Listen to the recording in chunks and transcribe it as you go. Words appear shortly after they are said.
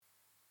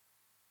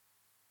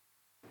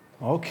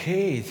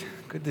Okay,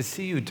 good to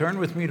see you. Turn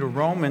with me to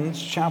Romans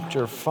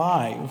chapter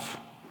 5.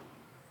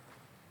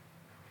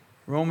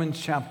 Romans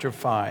chapter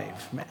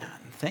 5. Man,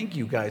 thank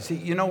you guys.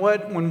 You know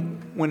what?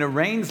 When it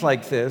rains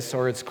like this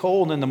or it's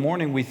cold in the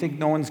morning, we think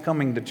no one's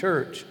coming to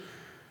church.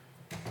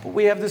 But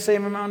we have the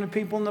same amount of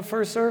people in the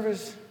first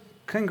service.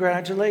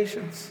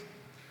 Congratulations.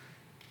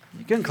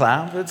 You can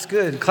clap. That's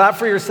good. Clap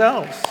for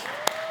yourselves.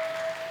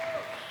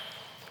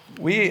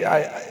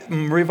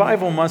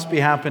 Revival must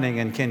be happening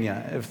in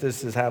Kenya if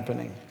this is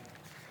happening.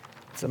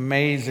 It's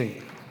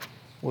amazing.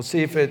 We'll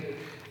see if it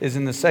is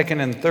in the second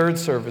and third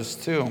service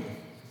too.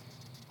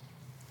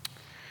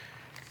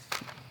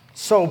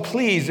 So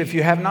please, if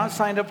you have not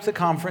signed up to the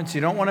conference,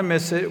 you don't want to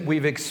miss it.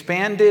 We've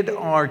expanded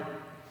our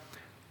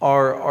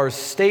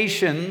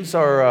stations,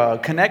 our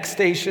connect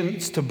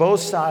stations to both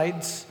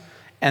sides,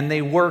 and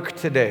they work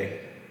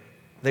today.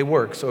 They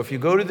work. So if you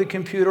go to the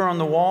computer on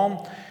the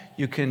wall,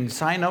 you can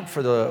sign up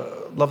for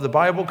the Love the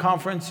Bible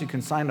conference. You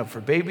can sign up for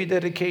baby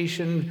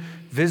dedication,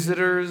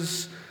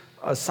 visitors.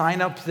 Sign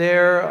up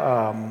there.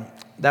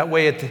 That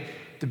way at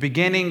the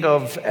beginning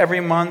of every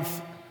month,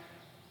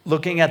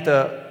 looking at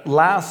the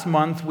last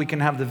month, we can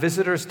have the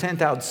visitors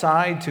tent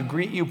outside to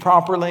greet you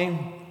properly.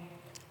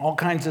 All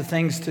kinds of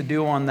things to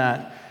do on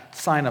that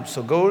sign up.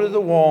 So go to the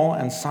wall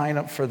and sign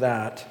up for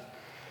that.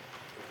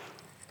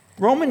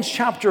 Romans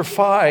chapter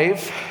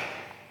 5,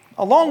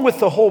 along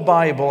with the whole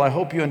Bible, I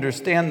hope you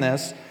understand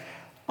this,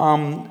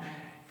 and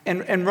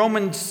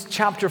Romans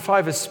chapter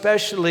 5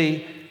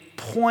 especially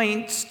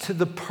points to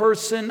the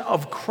person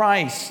of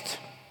Christ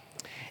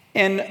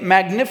in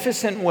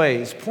magnificent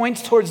ways,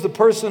 points towards the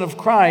person of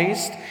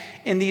Christ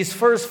in these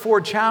first 4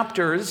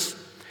 chapters,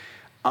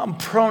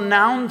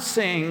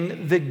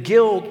 pronouncing the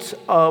guilt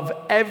of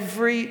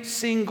every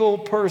single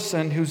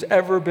person who's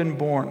ever been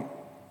born.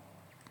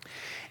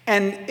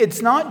 And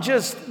it's not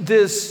just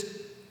this,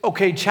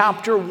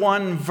 chapter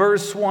 1,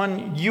 verse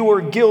 1, you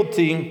are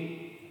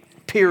guilty,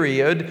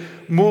 period,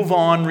 move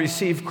on,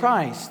 receive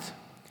Christ.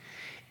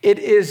 It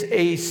is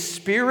a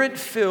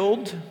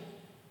spirit-filled,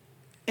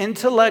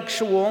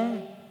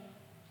 intellectual,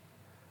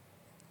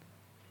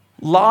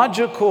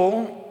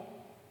 logical,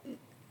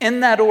 in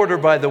that order,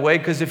 by the way,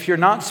 because if you're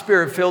not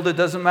spirit-filled, it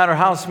doesn't matter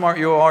how smart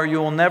you are, you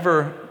will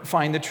never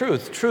find the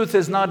truth. Truth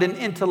is not an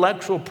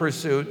intellectual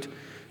pursuit.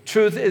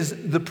 Truth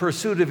is the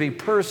pursuit of a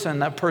person.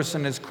 That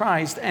person is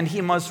Christ, and he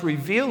must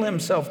reveal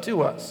himself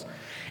to us.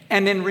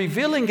 And in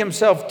revealing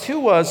himself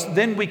to us,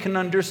 then we can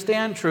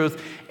understand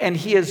truth. And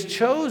he has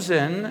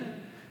chosen,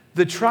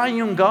 the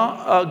triune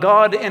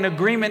God in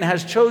agreement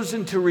has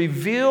chosen to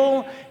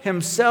reveal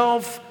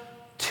himself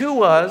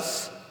to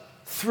us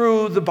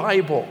through the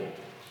Bible.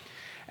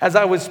 As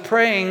I was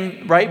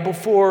praying right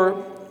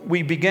before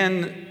we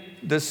begin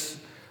this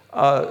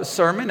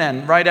sermon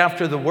and right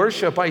after the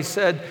worship, I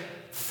said,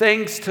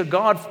 thanks to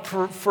God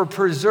for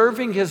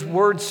preserving his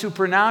word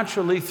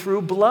supernaturally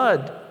through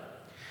blood.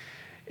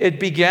 It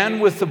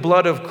began with the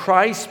blood of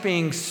Christ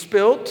being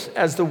spilt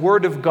as the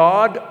word of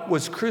God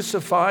was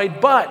crucified,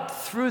 but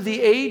through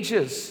the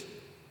ages,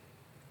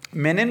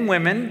 men and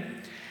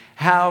women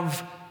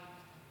have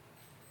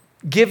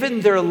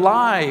given their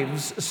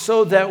lives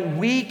so that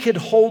we could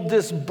hold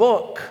this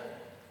book,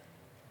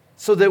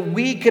 so that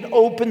we could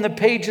open the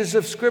pages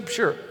of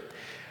Scripture.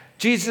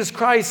 Jesus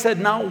Christ said,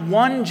 not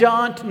one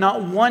jot,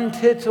 not one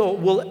tittle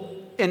will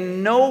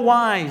in no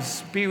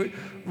wise be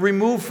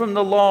removed from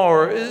the law,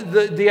 or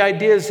the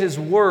idea is his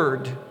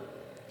word.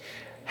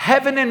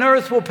 Heaven and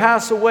earth will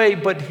pass away,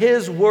 but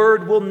his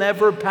word will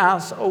never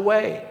pass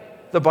away,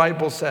 the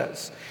Bible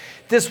says.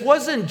 This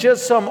wasn't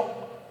just some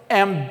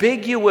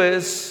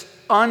ambiguous,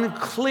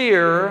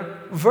 unclear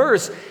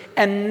verse,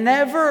 and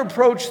never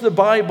approach the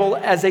Bible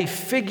as a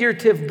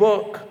figurative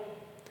book.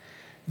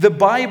 The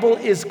Bible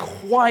is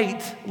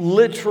quite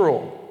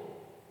literal.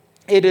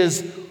 It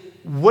is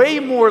way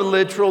more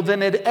literal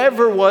than it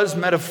ever was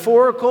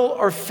metaphorical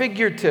or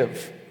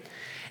figurative.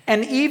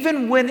 And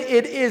even when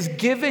it is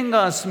giving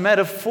us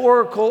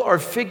metaphorical or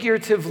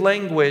figurative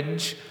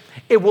language,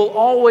 it will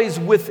always,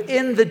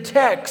 within the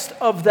text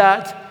of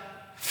that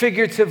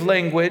figurative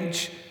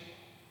language,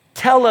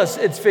 tell us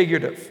it's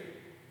figurative.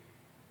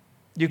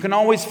 You can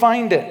always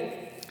find it.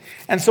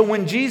 And so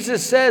when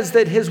Jesus says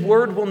that his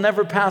word will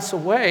never pass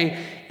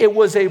away, it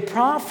was a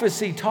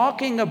prophecy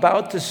talking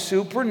about the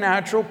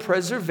supernatural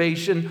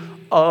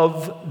preservation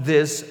of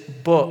this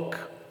book.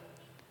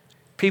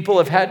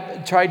 People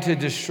have tried to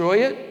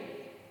destroy it.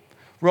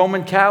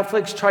 Roman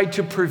Catholics tried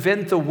to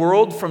prevent the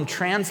world from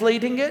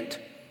translating it.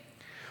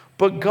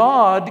 But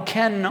God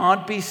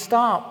cannot be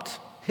stopped.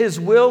 His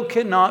will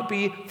cannot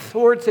be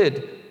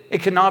thwarted.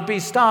 It cannot be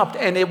stopped.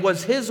 And it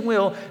was his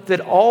will that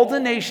all the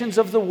nations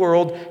of the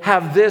world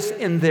have this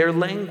in their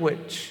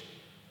language.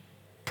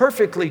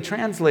 Perfectly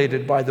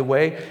translated, by the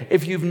way.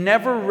 If you've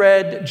never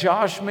read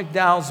Josh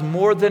McDowell's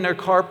More Than a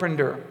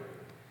Carpenter,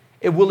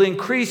 it will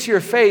increase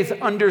your faith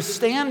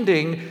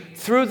understanding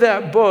through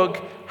that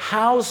book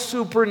how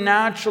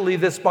supernaturally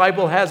this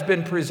Bible has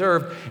been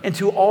preserved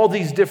into all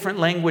these different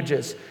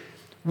languages.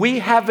 We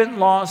haven't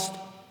lost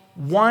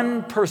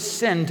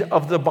 1%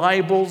 of the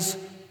Bible's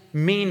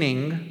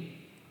meaning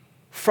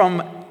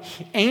from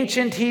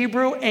ancient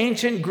Hebrew,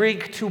 ancient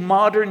Greek to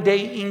modern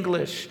day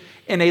English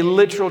in a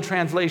literal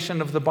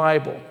translation of the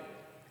Bible.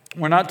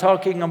 We're not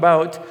talking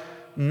about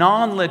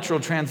non-literal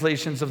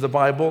translations of the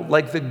Bible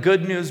like the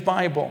Good News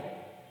Bible.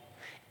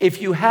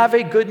 If you have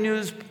a Good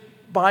News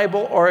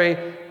Bible or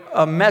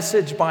a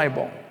Message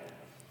Bible,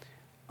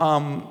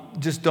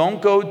 just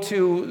don't go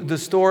to the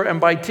store and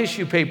buy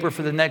tissue paper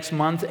for the next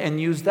month and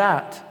use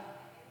that.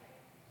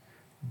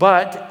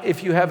 But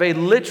if you have a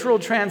literal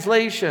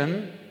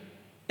translation,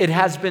 it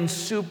has been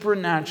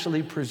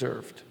supernaturally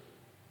preserved.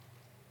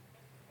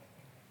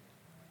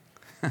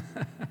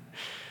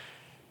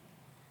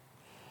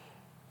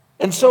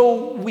 And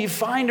so we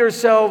find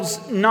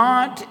ourselves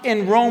not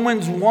in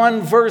Romans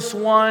 1, verse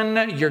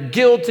 1, you're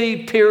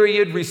guilty,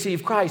 period,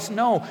 receive Christ.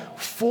 No,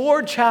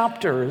 4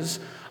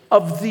 chapters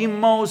of the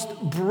most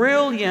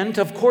brilliant,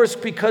 of course,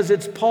 because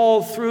it's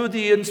Paul through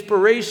the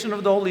inspiration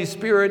of the Holy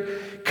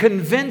Spirit,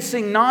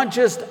 convincing not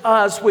just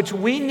us, which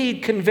we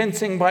need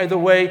convincing, by the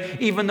way,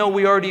 even though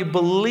we already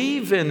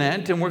believe in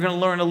it, and we're going to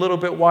learn a little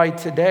bit why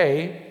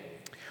today,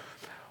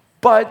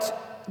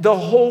 but the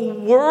whole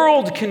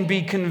world can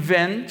be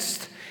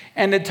convinced.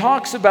 And it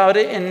talks about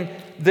it in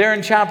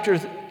chapter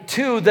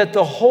 2 that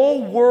the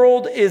whole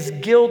world is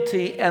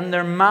guilty and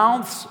their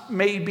mouths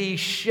may be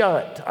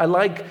shut. I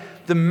like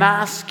the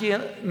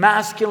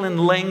masculine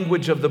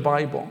language of the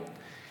Bible.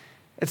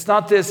 It's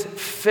not this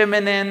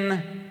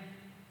feminine,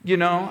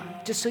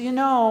 just so you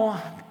know,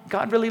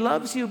 God really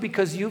loves you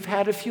because you've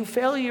had a few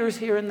failures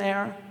here and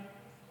there.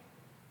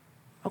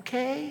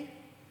 Okay?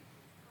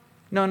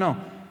 No.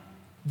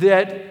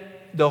 That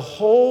the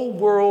whole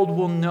world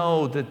will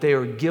know that they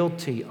are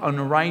guilty,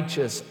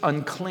 unrighteous,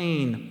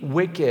 unclean,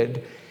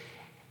 wicked,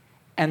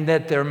 and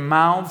that their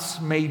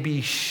mouths may be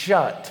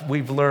shut,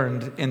 we've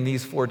learned in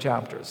these 4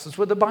 chapters. That's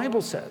what the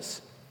Bible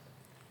says.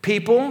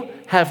 People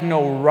have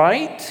no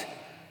right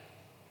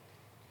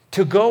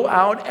to go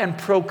out and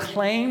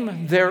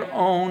proclaim their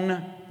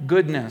own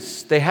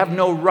goodness. They have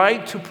no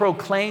right to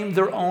proclaim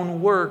their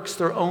own works,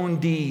 their own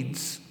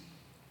deeds.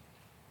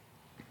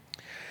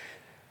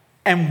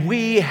 And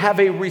we have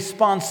a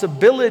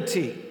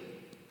responsibility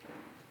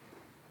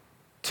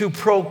to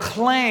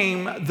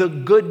proclaim the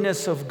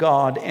goodness of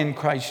God in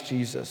Christ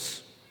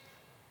Jesus.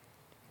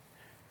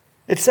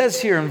 It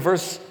says here in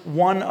verse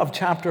 1 of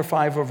chapter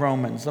 5 of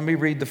Romans, let me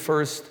read the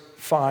first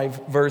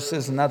 5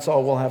 verses, and that's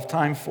all we'll have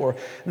time for.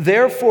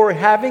 Therefore,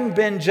 having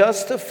been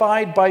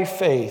justified by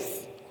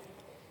faith,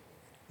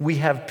 we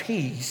have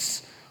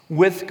peace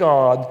with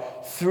God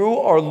through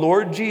our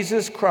Lord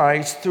Jesus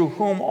Christ, through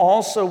whom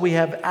also we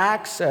have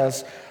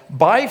access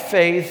by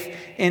faith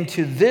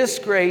into this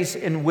grace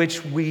in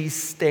which we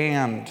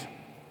stand.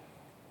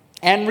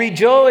 And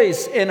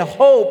rejoice in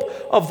hope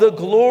of the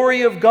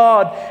glory of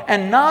God.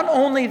 And not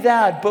only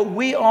that, but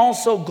we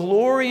also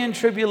glory in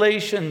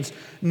tribulations,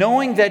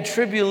 knowing that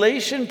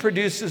tribulation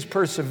produces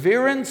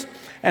perseverance,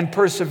 and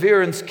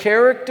perseverance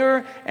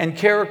character, and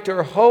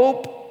character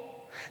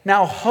hope.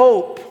 Now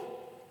hope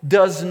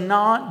does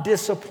not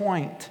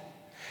disappoint,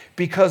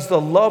 because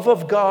the love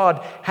of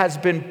God has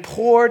been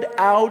poured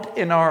out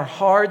in our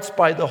hearts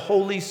by the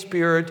Holy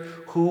Spirit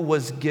who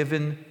was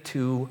given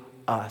to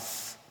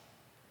us.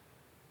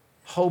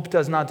 Hope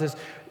does not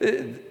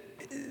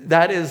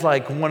that is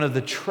like one of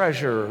the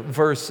treasure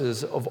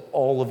verses of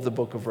all of the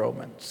book of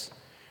Romans.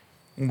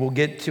 And we'll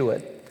get to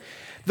it.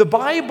 The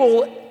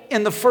Bible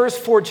in the first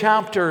 4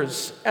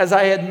 chapters, as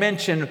I had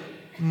mentioned,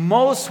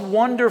 most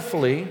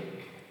wonderfully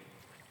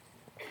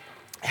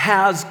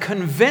has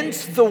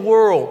convinced the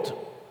world.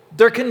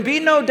 There can be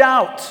no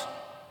doubt.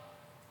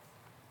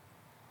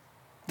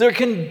 There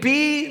can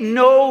be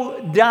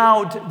no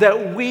doubt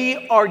that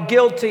we are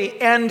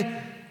guilty. And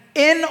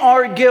in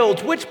our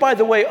guilt, which, by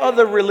the way,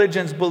 other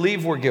religions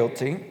believe we're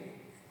guilty,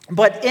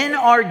 but in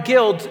our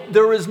guilt,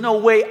 there is no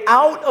way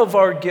out of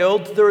our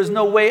guilt. There is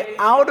no way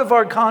out of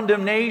our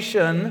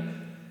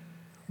condemnation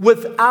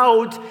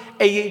without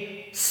a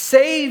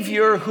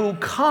Savior who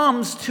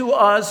comes to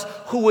us,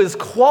 who is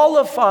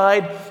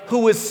qualified,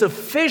 who is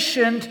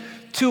sufficient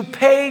to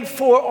pay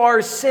for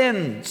our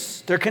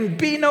sins. There can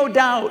be no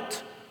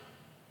doubt.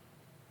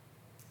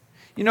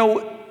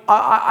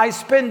 I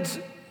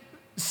spent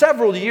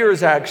several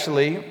years,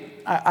 actually,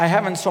 I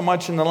haven't so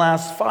much in the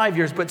last 5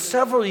 years, but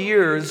several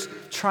years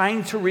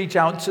trying to reach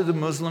out to the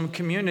Muslim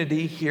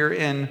community here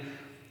in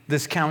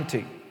this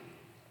county.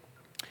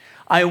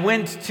 I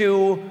went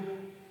to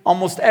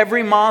almost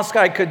every mosque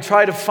I could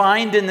try to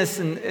find in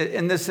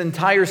this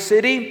entire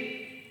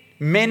city.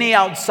 Many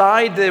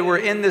outside, they were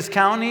in this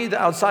county,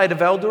 outside of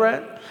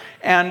Eldoret.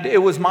 And it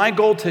was my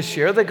goal to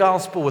share the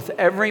gospel with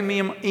every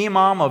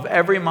imam of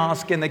every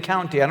mosque in the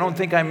county. I don't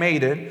think I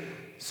made it,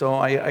 so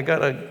I got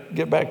to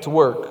get back to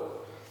work.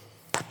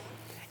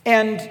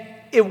 And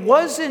it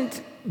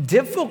wasn't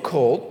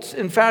difficult,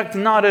 in fact,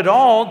 not at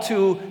all,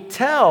 to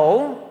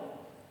tell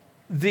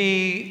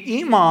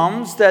the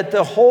imams that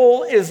the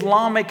whole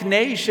Islamic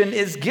nation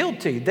is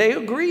guilty. They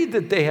agree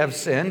that they have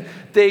sinned.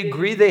 They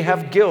agree they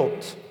have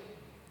guilt.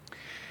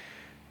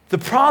 The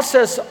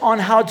process on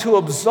how to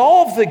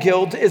absolve the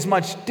guilt is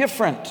much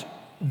different.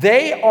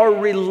 They are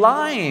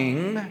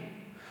relying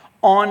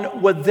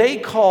on what they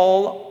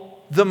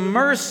call the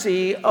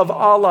mercy of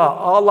Allah.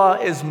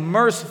 Allah is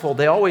merciful.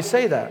 They always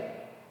say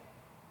that.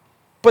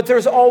 But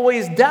there's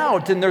always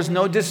doubt, and there's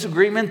no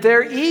disagreement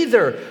there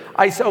either.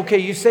 I say, okay,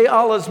 you say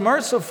Allah's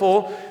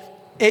merciful,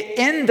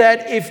 in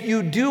that if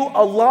you do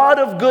a lot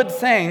of good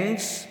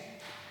things,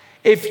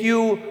 if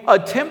you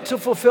attempt to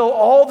fulfill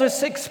all the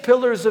 6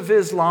 pillars of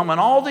Islam and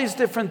all these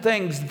different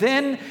things,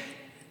 then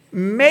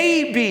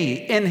maybe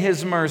in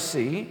His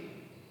mercy,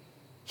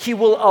 He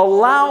will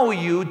allow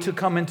you to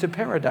come into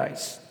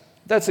paradise.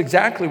 That's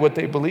exactly what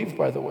they believe,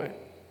 by the way.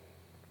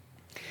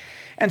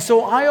 And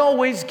so I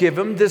always give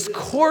them this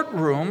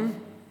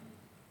courtroom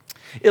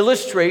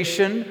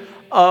illustration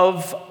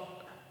of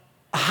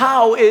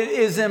how it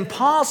is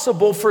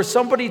impossible for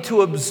somebody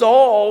to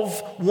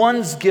absolve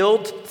one's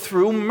guilt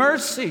through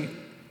mercy.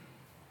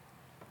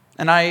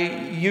 And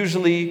I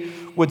usually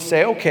would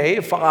say, okay,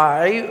 if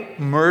I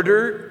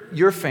murder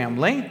your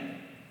family,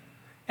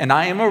 and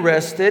I am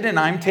arrested, and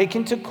I'm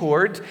taken to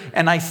court,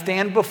 and I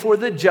stand before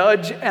the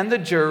judge and the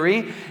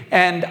jury,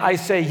 and I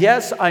say,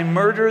 yes, I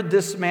murdered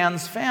this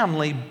man's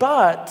family,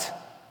 but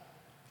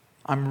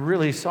I'm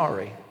really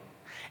sorry.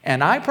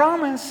 And I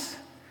promise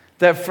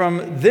that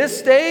from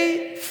this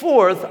day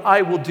forth,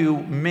 I will do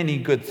many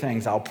good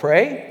things. I'll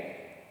pray,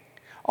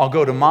 I'll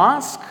go to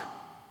mosque,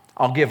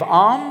 I'll give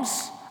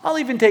alms, I'll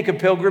even take a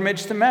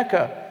pilgrimage to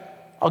Mecca.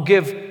 I'll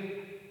give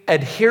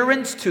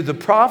adherence to the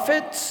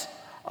prophets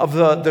of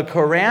the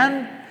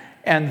Quran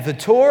and the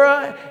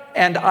Torah,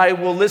 and I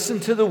will listen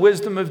to the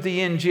wisdom of the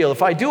Injil.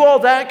 If I do all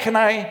that, can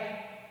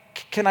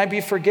I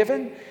be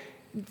forgiven?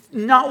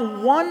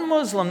 Not one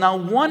Muslim,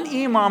 not one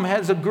imam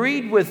has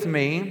agreed with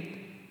me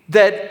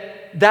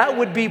that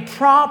would be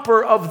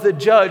proper of the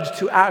judge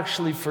to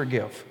actually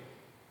forgive.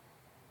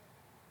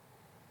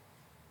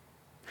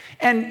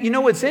 And you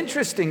know what's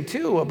interesting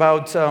too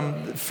about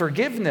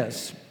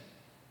forgiveness?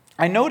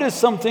 I noticed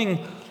something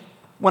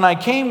when I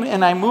came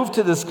and I moved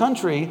to this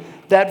country,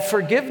 that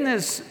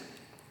forgiveness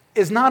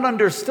is not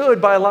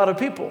understood by a lot of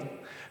people,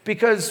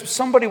 because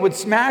somebody would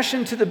smash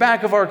into the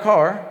back of our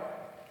car,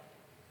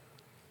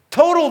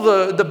 total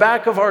the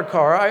back of our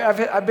car.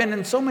 I've been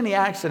in so many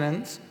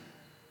accidents.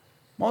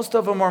 Most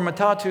of them are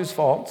Matatu's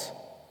faults.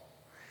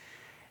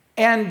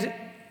 And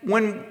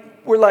when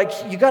we're like,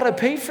 you got to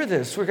pay for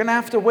this, we're going to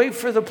have to wait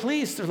for the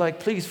police, they're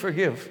like, please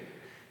forgive.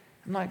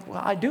 I'm like,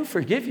 well, I do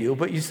forgive you,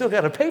 but you still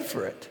got to pay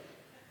for it.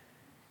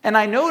 And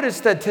I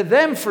noticed that to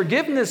them,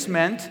 forgiveness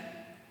meant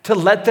to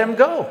let them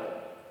go.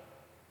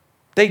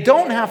 They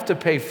don't have to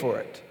pay for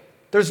it.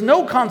 There's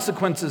no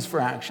consequences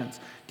for actions.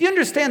 Do you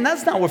understand?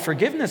 That's not what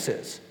forgiveness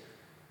is.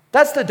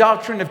 That's the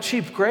doctrine of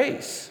cheap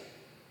grace.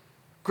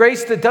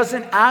 Grace that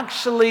doesn't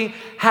actually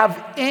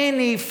have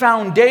any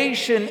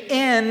foundation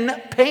in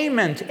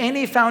payment,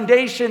 any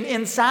foundation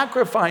in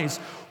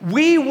sacrifice.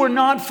 We were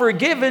not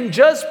forgiven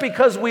just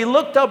because we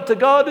looked up to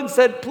God and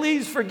said,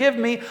 please forgive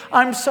me,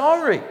 I'm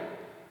sorry.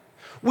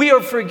 We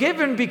are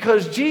forgiven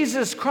because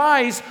Jesus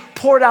Christ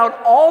poured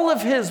out all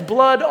of His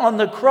blood on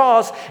the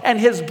cross, and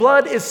His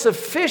blood is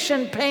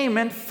sufficient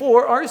payment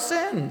for our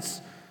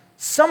sins.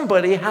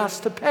 Somebody has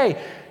to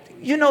pay.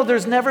 You know,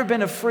 there's never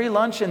been a free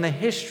lunch in the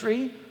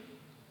history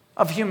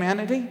of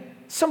humanity.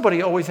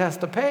 Somebody always has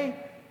to pay.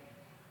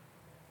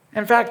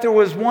 In fact, there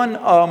was one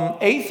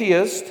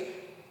atheist,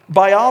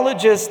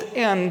 biologist,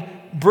 and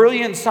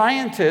brilliant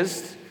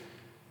scientist,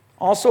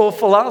 also a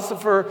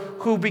philosopher,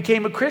 who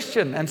became a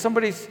Christian. And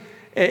somebody,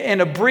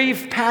 in a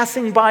brief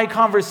passing by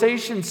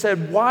conversation,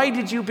 said, why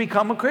did you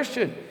become a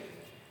Christian?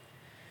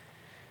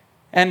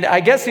 And I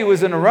guess he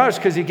was in a rush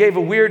because he gave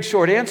a weird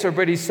short answer,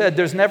 but he said,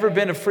 there's never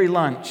been a free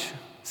lunch.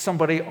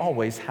 Somebody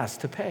always has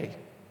to pay.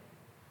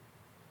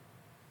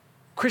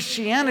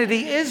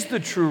 Christianity is the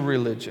true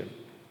religion.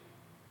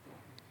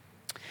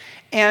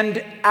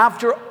 And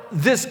after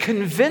this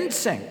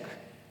convincing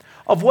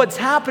of what's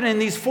happened in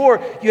these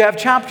 4, you have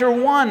chapter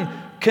 1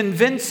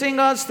 convincing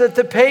us that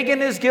the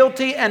pagan is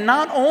guilty, and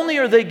not only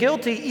are they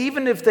guilty,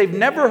 even if they've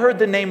never heard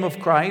the name of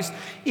Christ,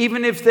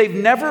 even if they've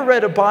never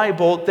read a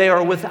Bible, they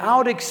are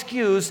without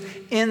excuse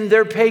in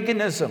their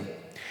paganism.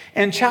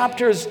 In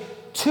chapters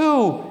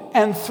 2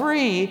 and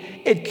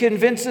 3, it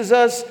convinces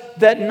us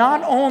that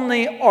not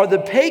only are the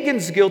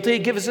pagans guilty, it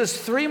gives us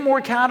 3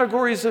 more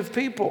categories of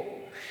people.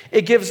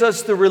 It gives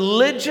us the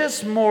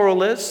religious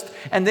moralist,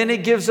 and then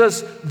it gives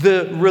us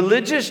the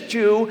religious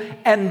Jew,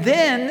 and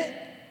then,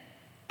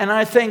 and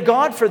I thank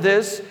God for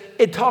this,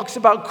 it talks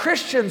about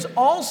Christians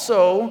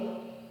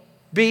also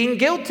being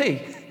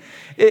guilty.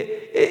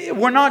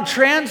 We're not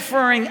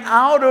transferring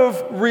out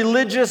of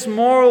religious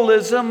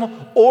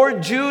moralism or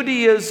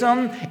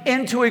Judaism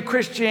into a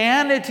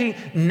Christianity.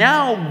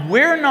 Now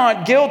we're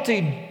not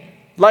guilty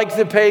like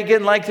the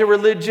pagan, like the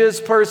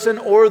religious person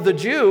or the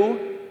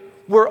Jew.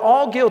 We're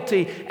all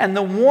guilty. And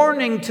the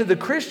warning to the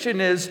Christian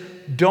is,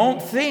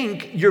 don't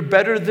think you're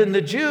better than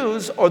the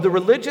Jews or the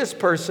religious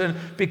person,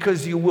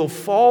 because you will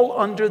fall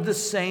under the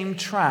same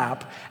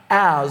trap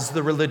as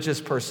the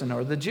religious person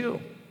or the Jew.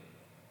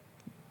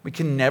 We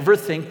can never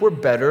think we're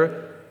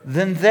better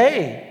than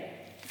they.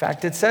 In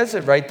fact, it says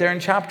it right there in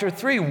chapter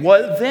 3.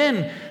 What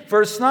then?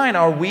 Verse 9,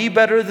 are we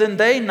better than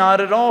they?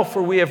 Not at all,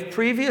 for we have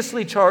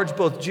previously charged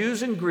both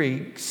Jews and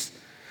Greeks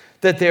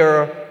that they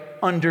are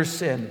under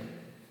sin.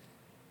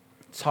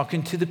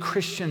 Talking to the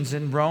Christians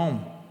in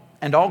Rome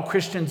and all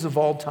Christians of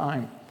all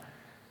time.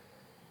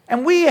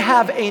 And we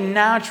have a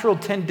natural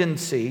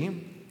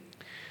tendency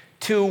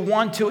to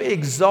want to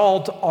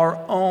exalt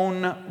our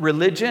own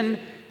religion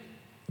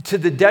to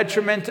the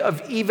detriment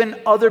of even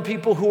other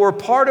people who are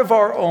part of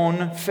our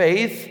own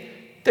faith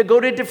that go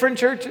to different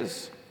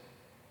churches.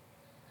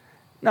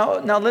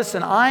 Now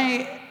listen,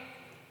 I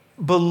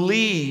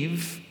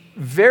believe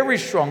very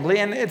strongly,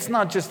 and it's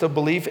not just a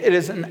belief, it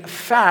is a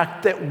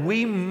fact that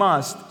we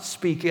must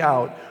speak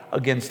out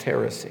against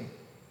heresy.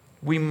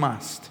 We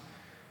must.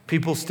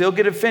 People still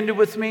get offended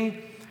with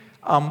me.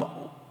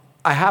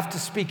 I have to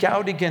speak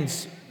out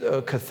against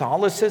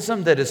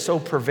Catholicism that is so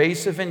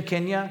pervasive in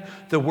Kenya,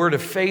 the Word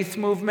of Faith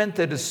movement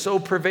that is so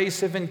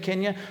pervasive in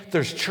Kenya.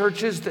 There's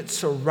churches that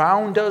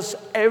surround us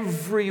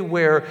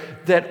everywhere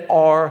that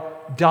are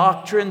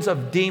doctrines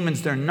of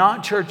demons. They're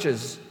not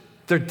churches,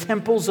 they're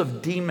temples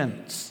of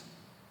demons.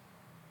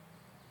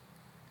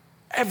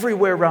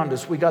 Everywhere around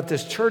us. We got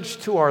this church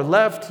to our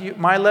left,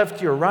 my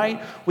left, your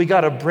right. We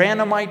got a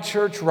Branhamite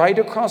church right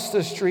across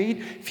the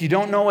street. If you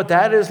don't know what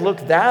that is, look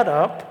that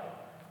up.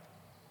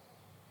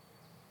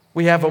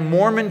 We have a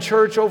Mormon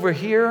church over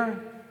here.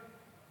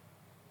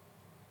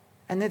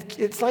 And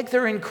it's like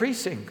they're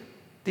increasing.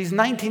 These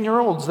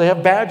 19-year-olds, they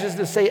have badges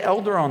that say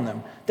elder on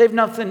them. They've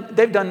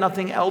done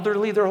nothing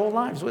elderly their whole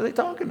lives. What are they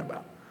talking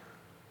about?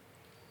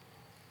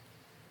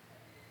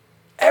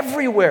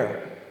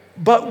 Everywhere.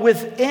 But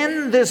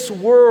within this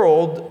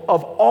world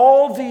of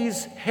all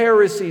these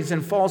heresies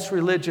and false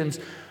religions,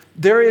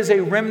 there is a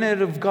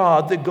remnant of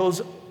God that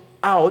goes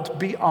out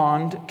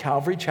beyond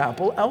Calvary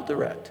Chapel,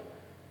 Eldoret.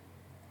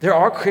 There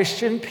are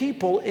Christian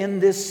people in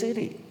this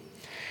city.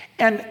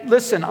 And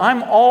listen,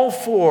 I'm all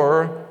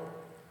for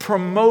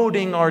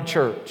promoting our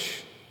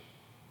church.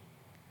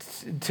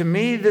 To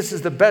me, this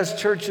is the best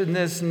church in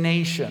this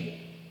nation.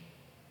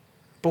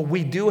 But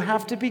we do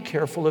have to be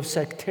careful of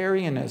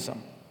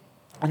sectarianism.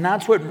 And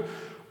that's what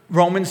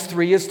Romans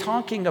 3 is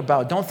talking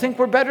about. Don't think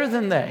we're better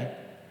than they.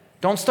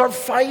 Don't start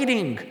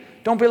fighting.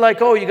 Don't be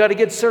like, oh, you got to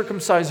get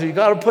circumcised or you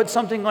got to put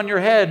something on your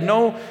head.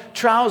 No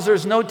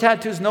trousers, no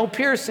tattoos, no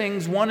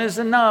piercings. One is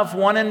enough,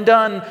 one and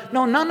done.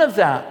 No, none of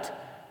that.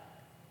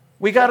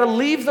 We got to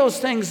leave those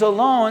things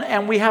alone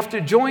and we have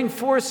to join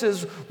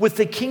forces with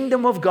the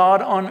kingdom of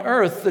God on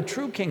earth, the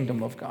true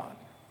kingdom of God.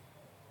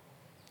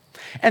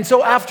 And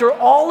so after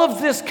all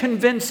of this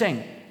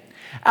convincing,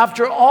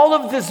 after all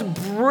of this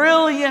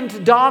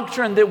brilliant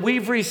doctrine that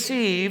we've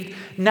received,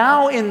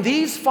 now in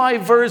these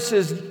 5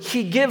 verses,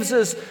 he gives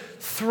us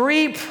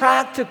 3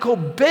 practical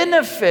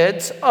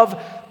benefits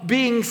of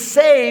being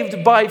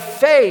saved by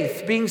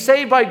faith, being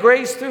saved by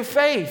grace through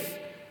faith.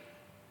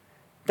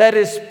 That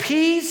is,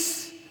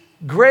 peace,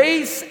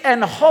 grace,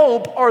 and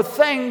hope are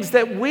things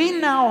that we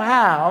now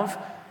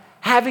have,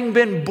 having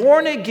been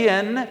born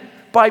again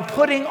by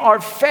putting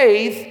our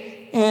faith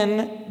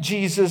in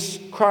Jesus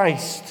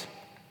Christ.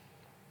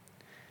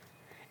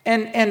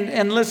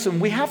 And listen,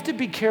 we have to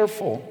be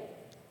careful.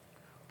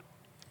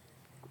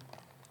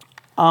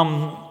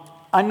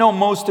 I know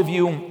most of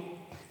you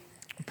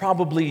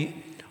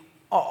probably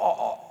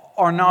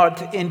are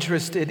not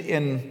interested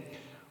in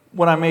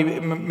what I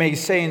may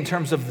say in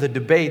terms of the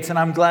debates, and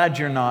I'm glad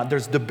you're not.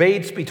 There's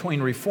debates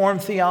between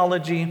Reformed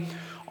theology,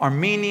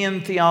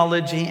 Armenian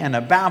theology,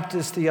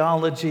 Anabaptist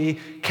theology,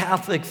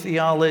 Catholic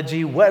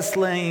theology,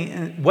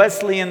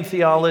 Wesleyan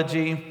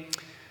theology,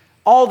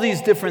 all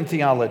these different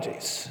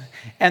theologies.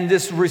 And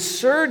this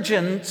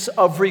resurgence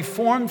of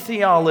Reformed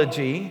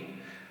theology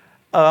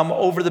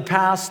over the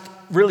past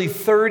really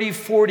 30,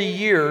 40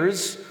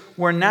 years,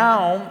 where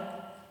now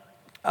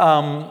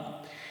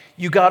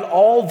you got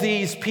all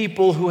these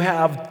people who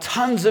have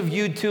tons of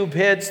YouTube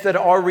hits that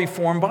are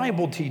Reformed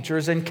Bible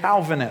teachers and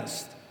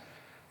Calvinists.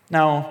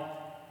 Now,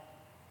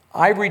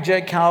 I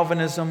reject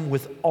Calvinism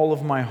with all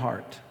of my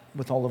heart,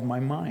 with all of my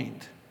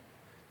mind.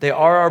 They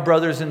are our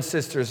brothers and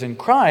sisters in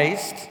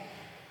Christ.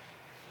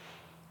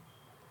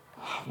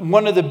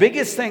 One of the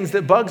biggest things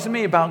that bugs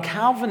me about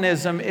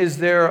Calvinism is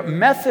their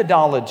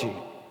methodology.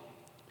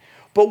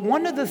 But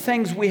one of the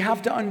things we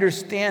have to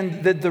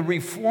understand that the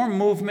Reform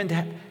movement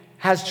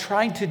has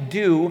tried to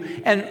do,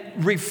 and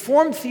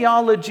Reformed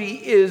theology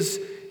is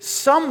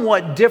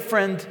somewhat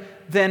different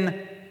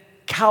than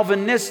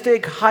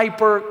Calvinistic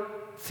hyper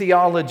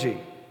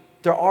theology.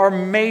 There are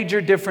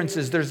major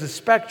differences. There's a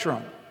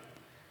spectrum.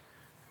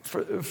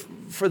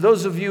 For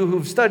those of you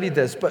who've studied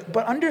this, but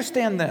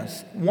understand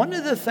this. One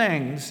of the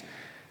things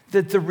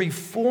that the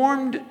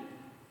Reformed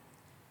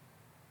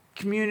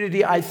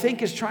community, I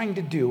think, is trying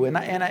to do, and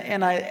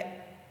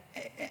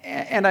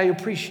I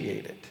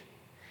appreciate it,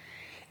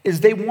 is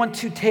they want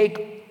to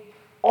take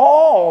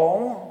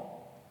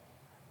all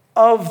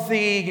of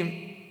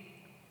the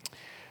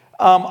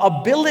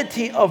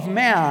ability of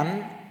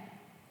man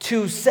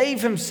to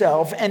save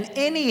himself, and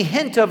any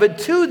hint of it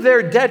to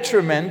their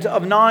detriment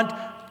of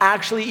not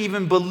actually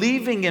even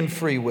believing in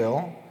free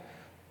will,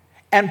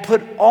 and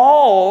put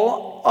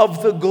all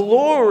of the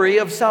glory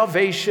of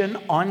salvation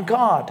on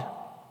God,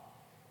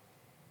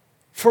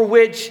 for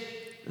which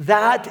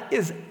that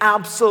is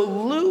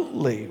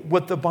absolutely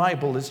what the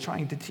Bible is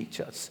trying to teach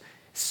us,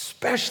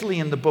 especially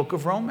in the book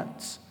of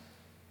Romans.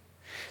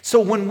 So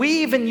when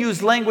we even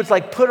use language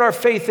like put our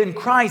faith in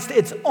Christ,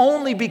 it's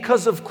only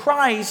because of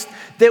Christ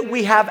that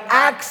we have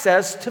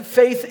access to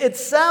faith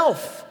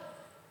itself.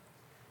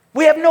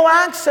 We have no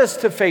access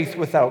to faith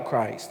without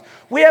Christ.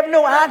 We have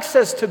no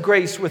access to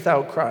grace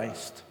without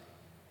Christ.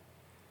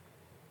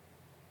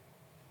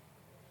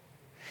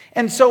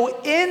 And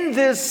so in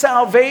this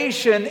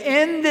salvation,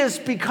 in this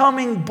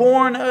becoming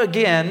born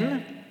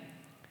again,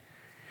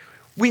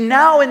 we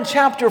now in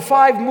chapter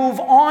 5 move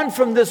on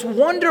from this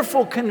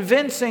wonderful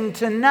convincing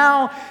to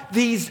now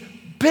these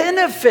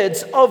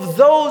benefits of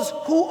those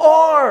who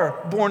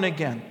are born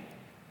again.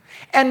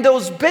 And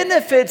those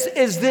benefits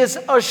is this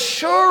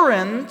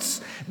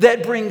assurance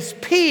that brings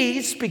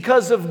peace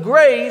because of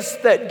grace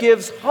that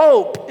gives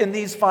hope in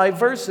these 5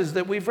 verses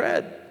that we've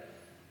read.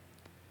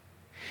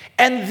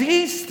 And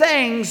these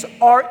things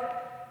are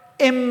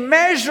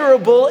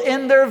immeasurable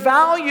in their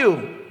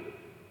value.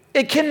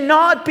 It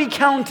cannot be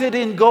counted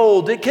in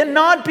gold. It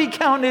cannot be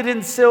counted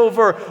in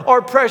silver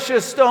or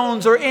precious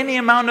stones or any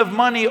amount of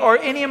money or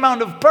any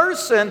amount of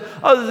person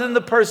other than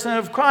the person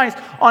of Christ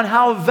on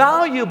how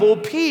valuable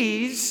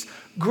peace,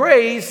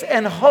 grace,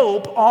 and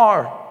hope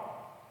are.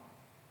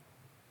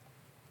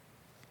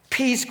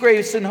 Peace,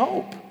 grace, and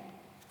hope.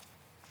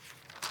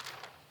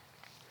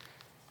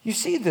 You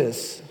see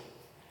this.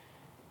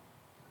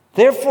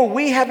 Therefore,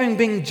 we having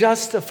been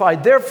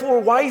justified. Therefore,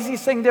 why is he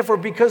saying therefore?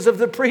 Because of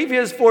the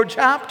previous 4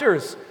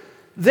 chapters.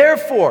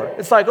 Therefore,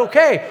 it's like,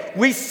 okay,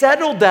 we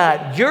settled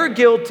that. You're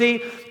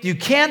guilty. You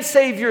can't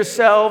save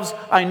yourselves.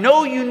 I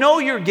know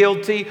you're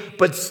guilty,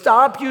 but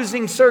stop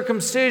using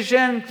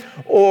circumcision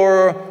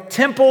or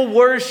temple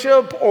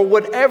worship or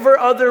whatever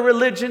other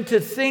religion to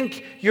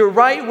think you're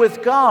right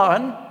with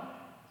God.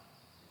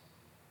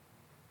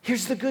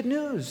 Here's the good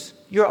news.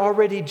 You're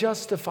already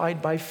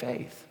justified by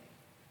faith.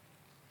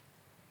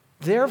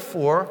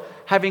 Therefore,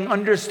 having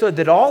understood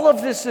that all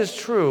of this is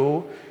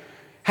true,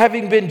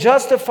 having been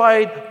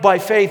justified by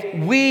faith,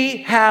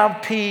 we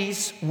have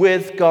peace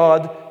with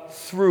God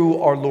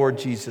through our Lord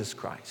Jesus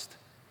Christ.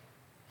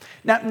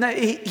 Now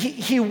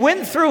he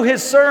went through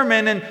his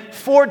sermon in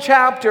 4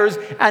 chapters,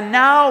 and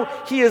now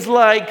he is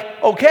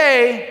like,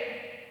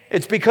 okay,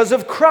 it's because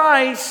of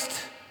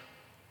Christ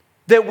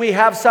that we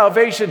have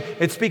salvation.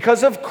 It's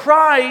because of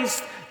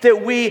Christ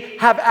that we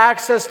have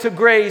access to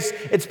grace.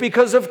 It's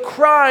because of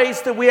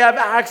Christ that we have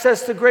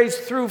access to grace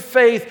through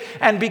faith.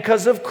 And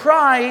because of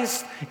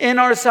Christ, in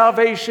our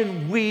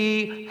salvation,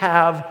 we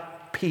have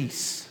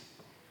peace.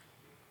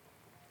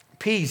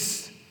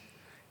 Peace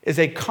is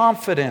a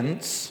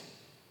confidence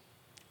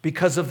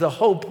because of the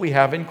hope we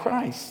have in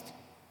Christ.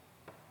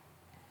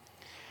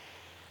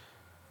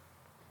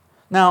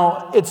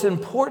 Now, it's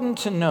important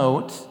to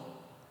note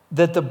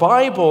that the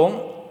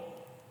Bible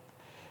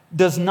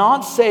does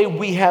not say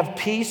we have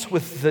peace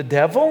with the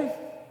devil,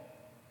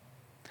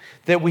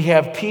 that we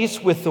have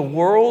peace with the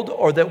world,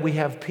 or that we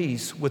have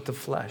peace with the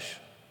flesh,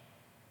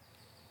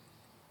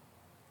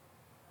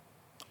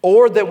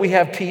 or that we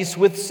have peace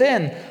with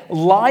sin.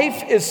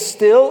 Life is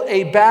still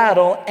a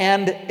battle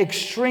and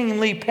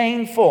extremely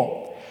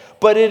painful,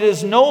 but it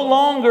is no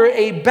longer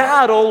a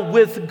battle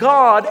with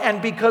God, and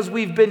because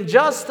we've been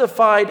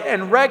justified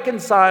and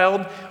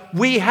reconciled,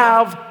 we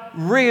have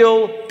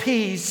real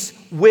peace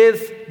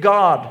with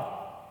God.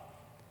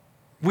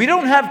 We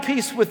don't have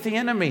peace with the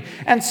enemy.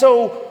 And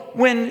so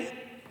when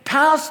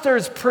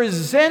pastors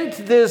present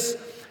this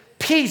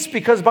peace,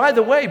 because by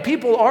the way,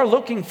 people are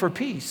looking for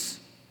peace.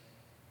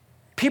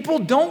 People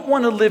don't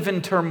want to live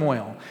in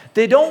turmoil.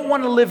 They don't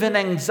want to live in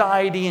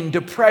anxiety and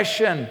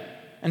depression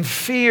and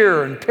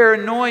fear and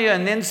paranoia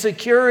and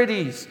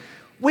insecurities.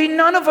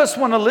 None of us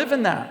want to live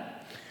in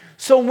that.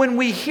 So when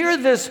we hear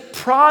this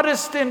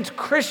Protestant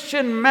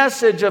Christian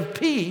message of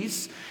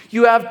peace,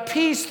 you have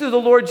peace through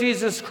the Lord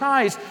Jesus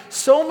Christ,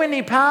 so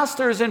many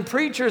pastors and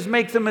preachers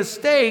make the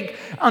mistake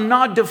on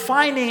not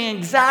defining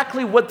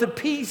exactly what the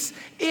peace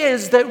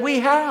is that we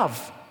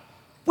have.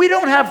 We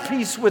don't have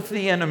peace with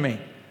the enemy.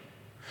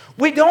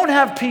 We don't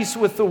have peace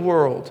with the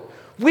world.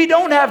 We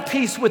don't have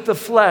peace with the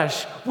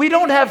flesh. We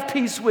don't have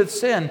peace with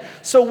sin.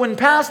 So when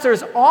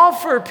pastors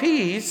offer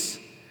peace,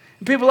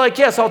 people are like,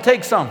 yes, I'll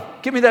take some.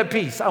 Give me that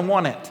peace. I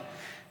want it.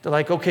 They're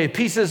like, okay,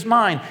 peace is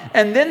mine.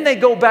 And then they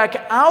go back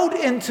out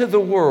into the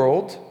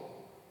world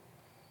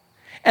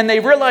and they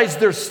realize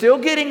they're still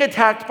getting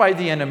attacked by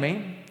the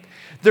enemy.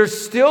 They're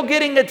still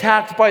getting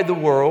attacked by the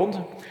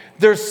world.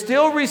 They're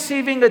still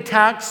receiving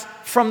attacks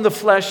from the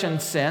flesh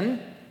and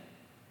sin.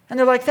 And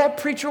they're like, that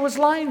preacher was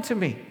lying to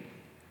me.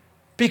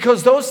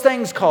 Because those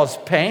things cause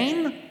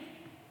pain.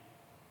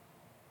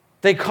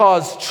 They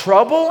cause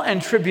trouble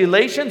and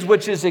tribulations,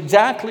 which is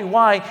exactly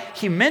why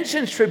he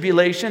mentions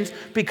tribulations,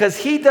 because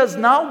he does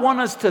not want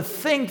us to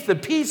think the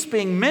peace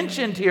being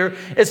mentioned here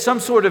is some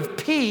sort of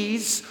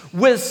peace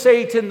with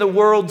Satan, the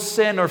world,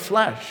 sin, or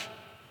flesh.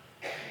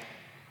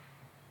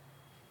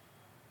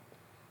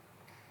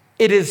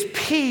 It is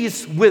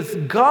peace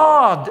with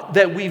God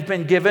that we've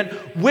been given,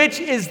 which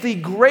is the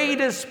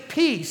greatest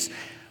peace.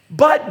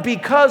 But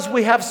because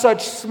we have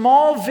such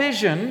small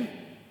vision,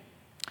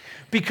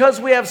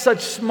 because we have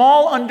such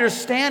small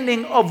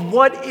understanding of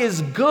what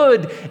is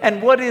good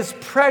and what is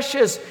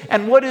precious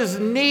and what is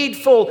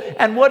needful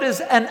and what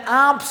is an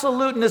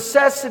absolute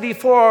necessity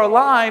for our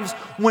lives,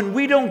 when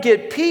we don't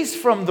get peace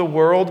from the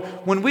world,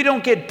 when we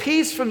don't get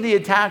peace from the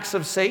attacks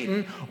of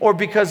Satan or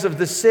because of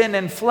the sin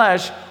and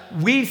flesh,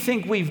 we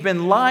think we've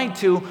been lied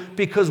to,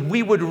 because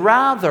we would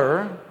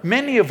rather,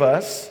 many of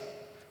us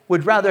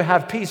would rather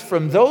have peace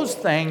from those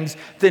things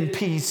than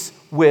peace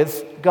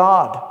with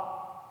God.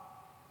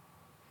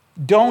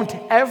 Don't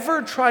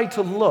ever try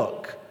to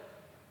look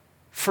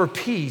for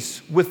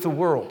peace with the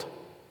world.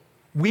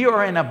 We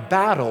are in a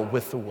battle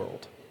with the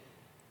world.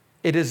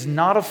 It is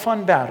not a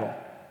fun battle.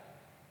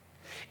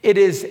 It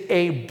is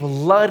a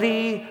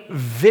bloody,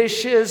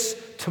 vicious,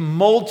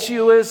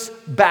 tumultuous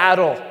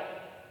battle.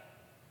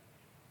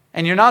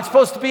 And you're not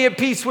supposed to be at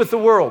peace with the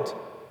world.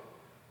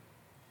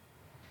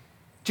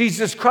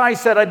 Jesus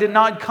Christ said, "I did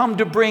not come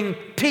to bring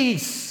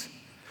peace,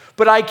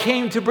 but I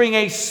came to bring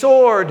a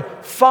sword,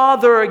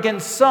 father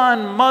against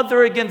son,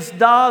 mother against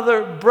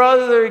daughter,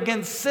 brother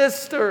against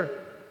sister."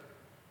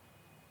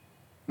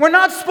 We're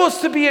not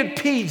supposed to be at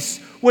peace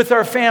with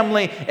our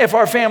family if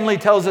our family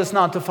tells us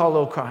not to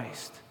follow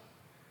Christ.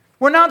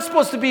 We're not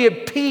supposed to be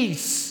at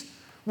peace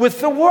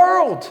with the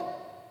world.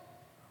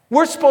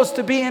 We're supposed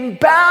to be in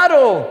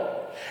battle.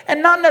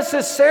 And not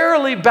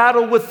necessarily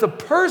battle with the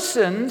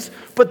persons,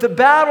 but the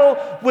battle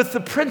with the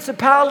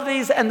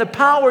principalities and the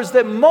powers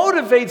that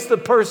motivates the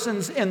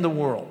persons in the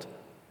world.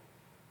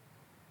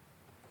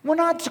 We're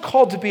not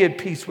called to be at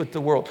peace with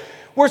the world.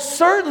 We're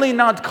certainly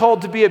not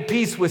called to be at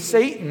peace with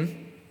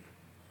Satan.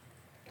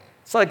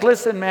 It's like,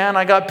 listen, man,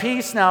 I got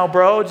peace now,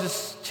 bro.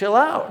 Just chill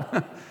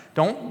out.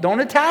 Don't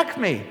attack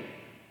me.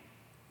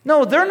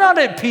 No, they're not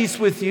at peace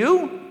with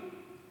you.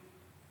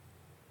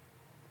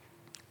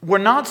 We're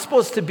not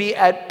supposed to be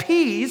at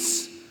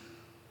peace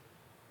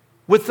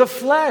with the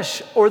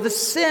flesh or the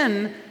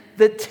sin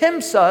that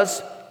tempts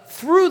us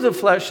through the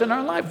flesh in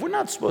our life. We're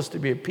not supposed to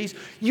be at peace.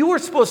 You are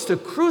supposed to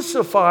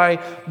crucify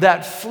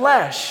that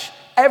flesh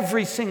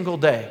every single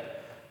day,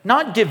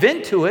 not give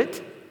in to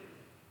it.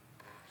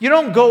 You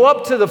don't go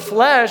up to the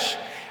flesh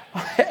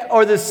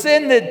or the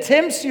sin that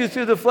tempts you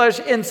through the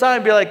flesh inside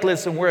and be like,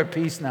 listen, we're at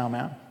peace now,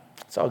 man.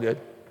 It's all good.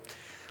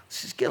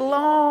 Let's just get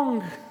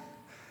along.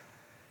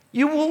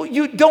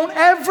 You don't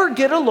ever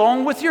get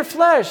along with your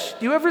flesh.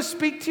 Do you ever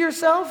speak to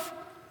yourself?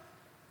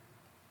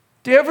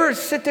 Do you ever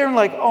sit there and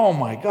like, oh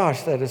my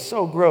gosh, that is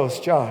so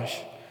gross,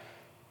 Josh.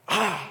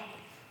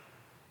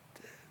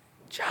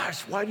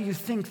 Josh, why do you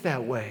think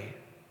that way?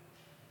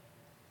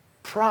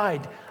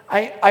 Pride.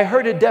 I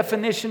heard a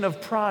definition of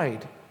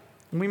pride.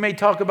 And we may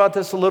talk about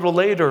this a little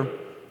later.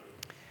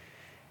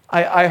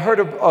 I heard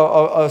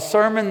a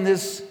sermon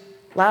this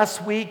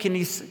last week, and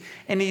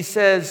he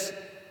says,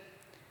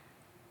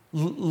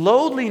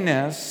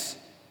 lowliness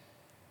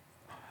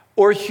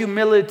or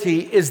humility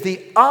is the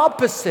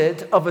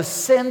opposite of a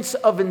sense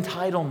of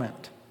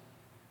entitlement.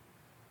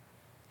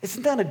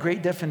 Isn't that a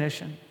great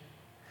definition?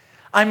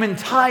 I'm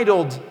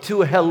entitled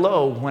to a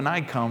hello when I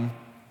come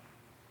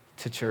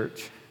to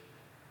church.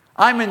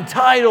 I'm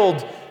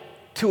entitled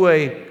to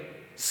a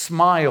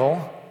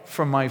smile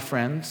from my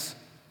friends.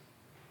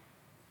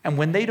 And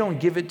when they don't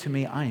give it to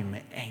me, I am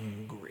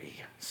angry,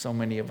 so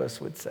many of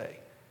us would say.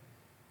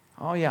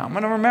 Oh yeah, I'm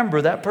going to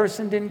remember that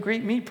person didn't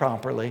greet me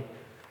properly.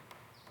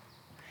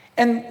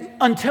 And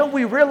until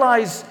we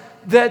realize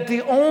that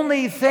the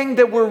only thing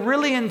that we're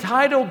really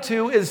entitled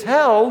to is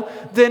hell,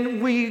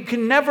 then we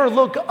can never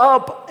look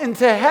up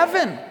into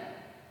heaven.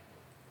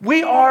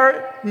 We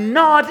are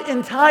not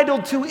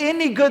entitled to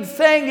any good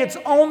thing. It's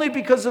only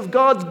because of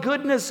God's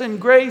goodness and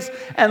grace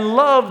and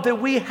love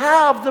that we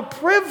have the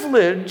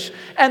privilege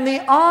and the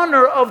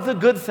honor of the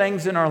good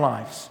things in our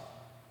lives.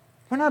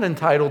 We're not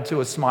entitled to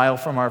a smile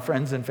from our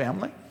friends and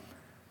family.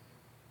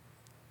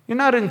 You're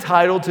not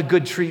entitled to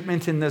good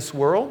treatment in this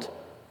world.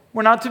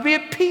 We're not to be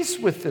at peace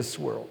with this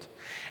world.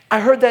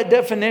 I heard that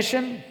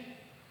definition.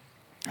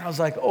 I was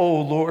like,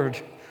 oh, Lord,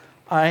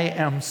 I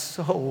am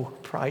so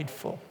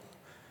prideful.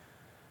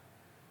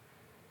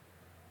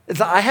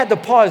 I had to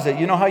pause it.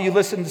 You know how you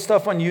listen to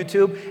stuff on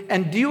YouTube?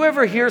 And do you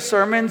ever hear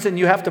sermons and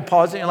you have to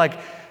pause it and you're like,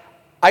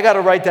 I got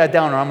to write that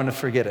down or I'm going to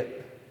forget it?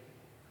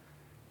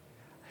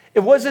 It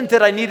wasn't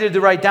that I needed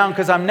to write down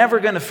because I'm never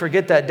going to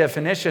forget that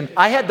definition.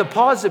 I had to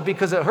pause it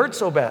because it hurt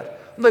so bad.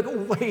 I'm like,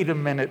 wait a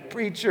minute,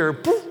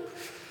 preacher.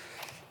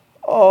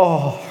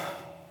 Oh,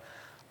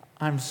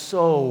 I'm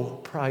so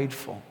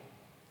prideful,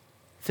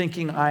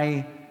 thinking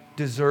I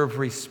deserve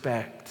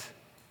respect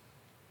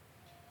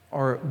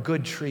or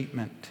good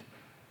treatment.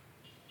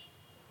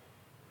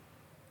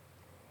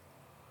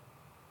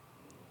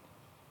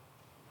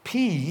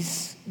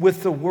 peace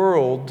with the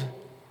world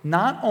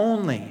not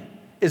only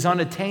is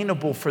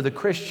unattainable for the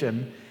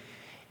Christian,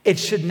 it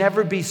should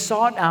never be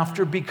sought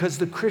after because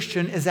the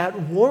Christian is at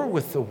war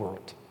with the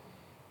world.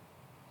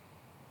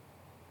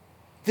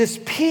 This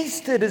peace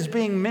that is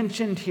being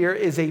mentioned here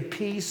is a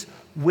peace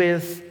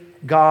with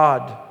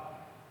God.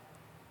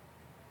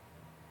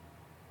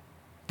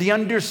 The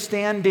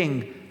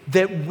understanding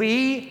that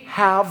we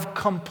have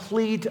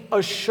complete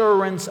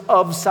assurance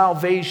of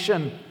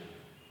salvation.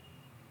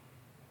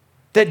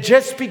 That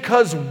just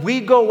because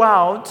we go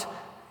out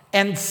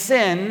and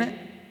sin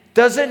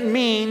doesn't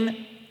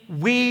mean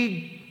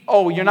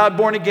you're not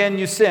born again,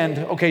 you sinned.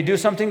 Okay, do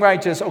something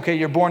righteous. Okay,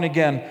 you're born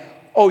again.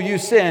 Oh, you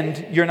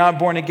sinned, you're not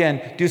born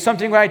again. Do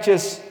something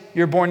righteous,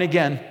 you're born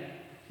again.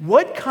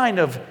 What kind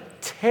of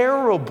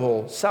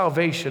terrible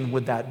salvation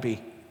would that be?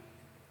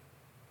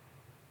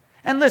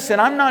 And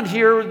listen, I'm not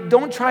here,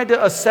 don't try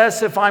to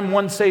assess if I'm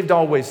once saved,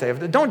 always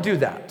saved. Don't do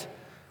that.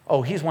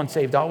 Oh, he's once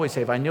saved, always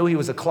saved. I knew he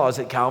was a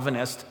closet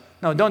Calvinist.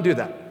 No, don't do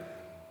that.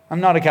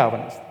 I'm not a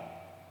Calvinist.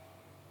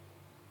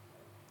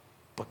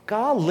 But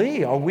golly,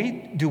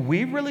 do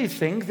we really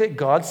think that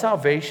God's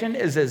salvation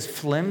is as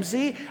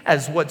flimsy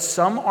as what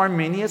some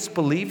Arminians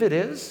believe it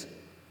is?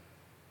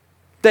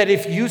 That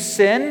if you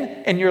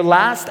sin in your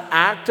last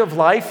act of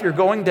life, you're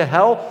going to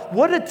hell?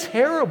 What a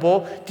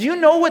terrible, do you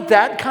know what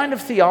that kind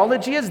of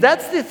theology is?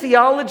 That's the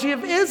theology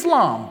of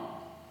Islam.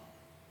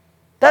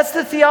 That's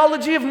the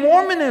theology of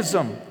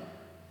Mormonism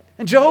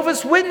and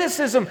Jehovah's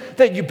Witnessism,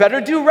 that you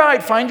better do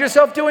right, find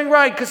yourself doing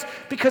right,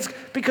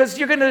 because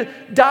you're going to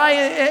die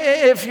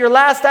if your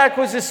last act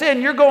was a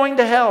sin, you're going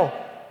to hell.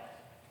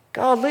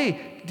 Golly,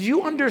 do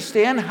you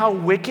understand how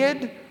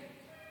wicked?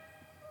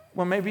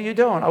 Well, maybe you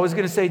don't. I was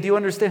going to say, do you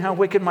understand how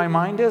wicked my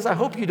mind is? I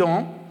hope you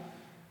don't.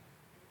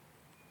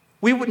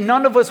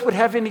 None of us would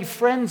have any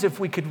friends if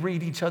we could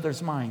read each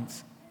other's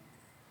minds.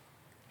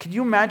 Can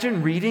you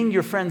imagine reading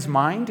your friend's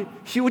mind?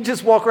 You would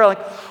just walk around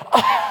like,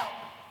 oh,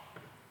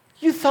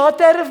 you thought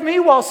that of me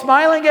while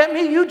smiling at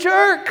me, you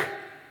jerk.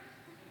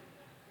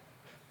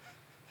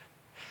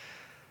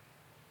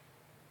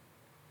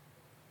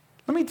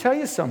 Let me tell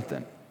you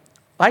something.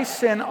 I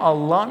sin a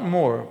lot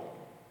more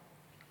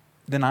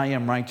than I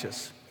am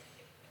righteous.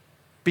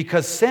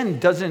 Because sin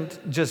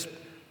doesn't just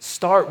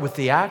start with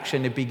the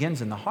action, it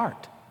begins in the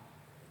heart.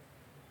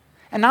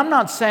 And I'm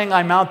not saying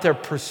I'm out there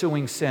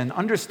pursuing sin.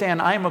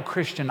 Understand, I am a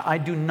Christian. I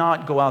do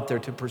not go out there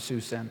to pursue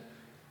sin.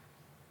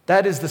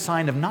 That is the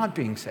sign of not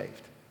being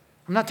saved.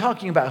 I'm not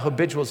talking about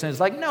habitual sin.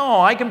 It's like,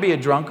 no, I can be a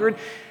drunkard.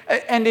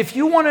 And if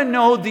you want to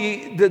know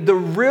the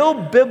real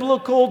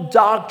biblical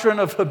doctrine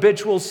of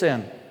habitual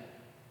sin,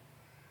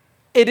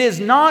 it is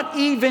not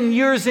even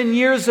years and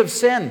years of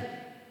sin.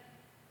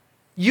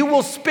 You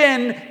will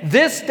spend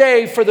this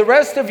day for the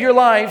rest of your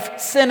life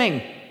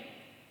sinning.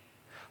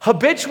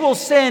 Habitual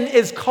sin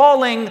is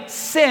calling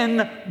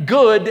sin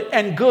good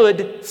and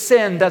good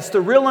sin. That's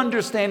the real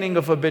understanding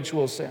of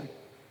habitual sin.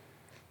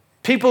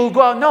 People who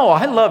go out, no,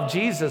 I love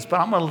Jesus, but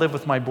I'm going to live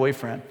with my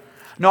boyfriend.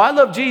 No, I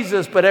love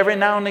Jesus, but every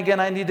now and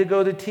again I need to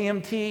go to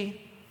TMT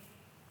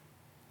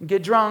and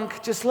get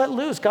drunk. Just let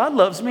loose. God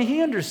loves me.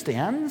 He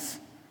understands.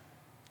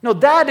 No,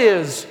 that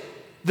is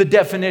the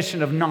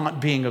definition of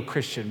not being a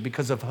Christian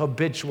because of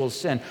habitual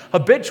sin.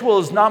 Habitual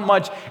is not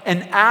much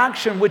an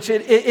action, which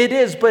it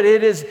is, but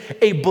it is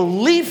a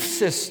belief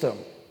system.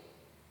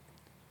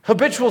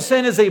 Habitual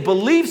sin is a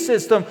belief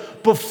system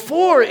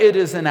before it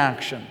is an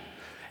action.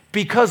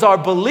 Because our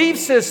belief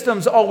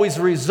systems always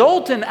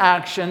result in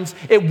actions,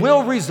 it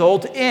will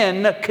result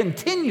in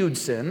continued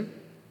sin.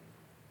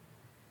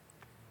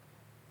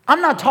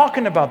 I'm not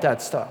talking about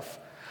that stuff.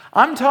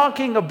 I'm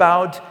talking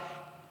about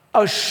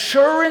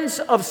assurance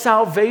of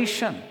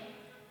salvation.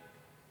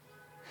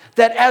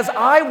 That as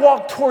I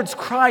walk towards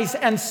Christ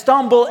and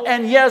stumble,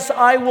 and yes,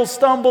 I will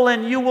stumble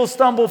and you will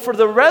stumble for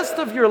the rest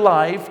of your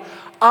life,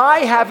 I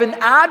have an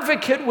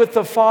advocate with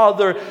the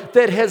Father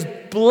that has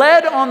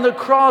bled on the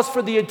cross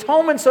for the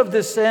atonements of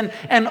this sin,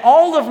 and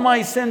all of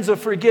my sins are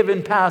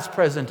forgiven, past,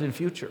 present, and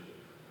future.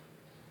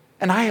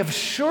 And I have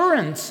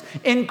assurance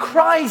in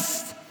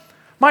Christ.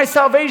 My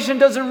salvation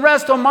doesn't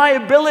rest on my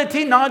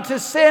ability not to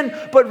sin,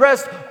 but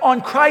rest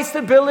on Christ's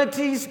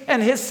abilities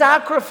and his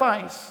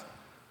sacrifice.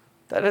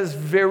 That is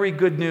very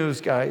good news,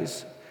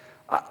 guys.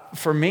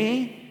 For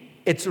me,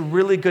 it's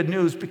really good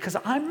news because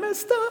I'm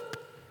messed up.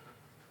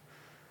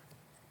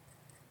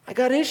 I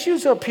got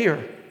issues up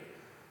here.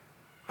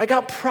 I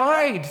got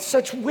pride,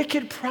 such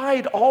wicked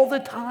pride all the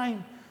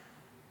time.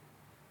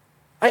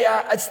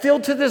 I still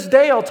to this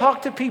day, I'll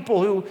talk to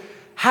people who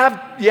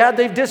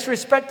they've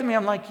disrespected me.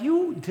 I'm like,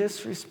 you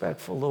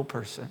disrespectful little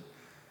person.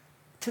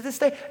 To this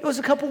day, it was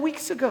a couple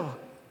weeks ago.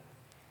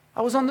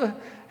 I was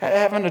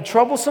having a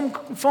troublesome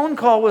phone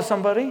call with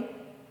somebody.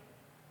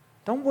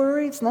 Don't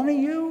worry, it's none of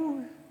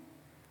you.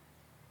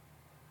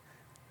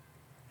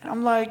 And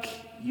I'm like,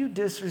 you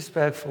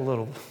disrespectful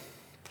little.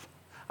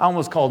 I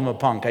almost called him a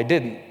punk. I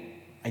didn't.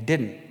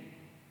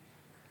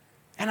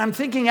 And I'm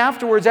thinking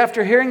afterwards,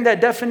 after hearing that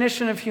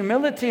definition of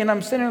humility, and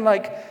I'm sitting there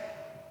like,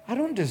 I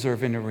don't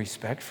deserve any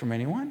respect from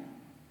anyone.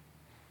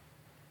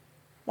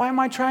 Why am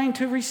I trying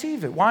to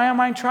receive it? Why am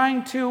I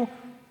trying to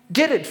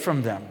get it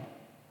from them?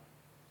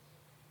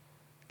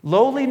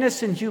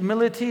 Lowliness and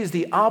humility is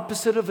the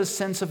opposite of a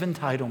sense of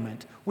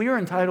entitlement. We are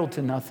entitled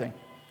to nothing.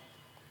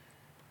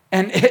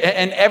 And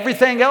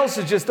everything else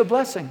is just a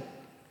blessing.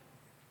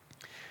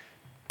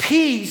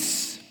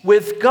 Peace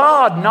with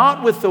God,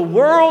 not with the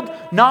world,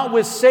 not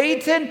with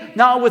Satan,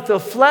 not with the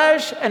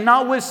flesh, and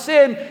not with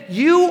sin.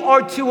 You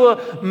are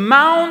to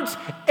mount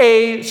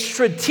a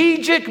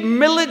strategic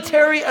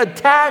military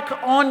attack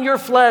on your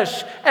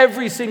flesh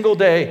every single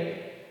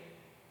day.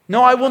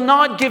 No, I will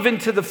not give in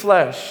to the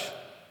flesh.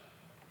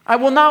 I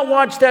will not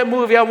watch that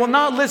movie. I will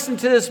not listen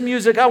to this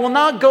music. I will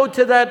not go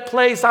to that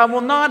place. I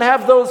will not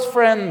have those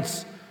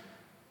friends.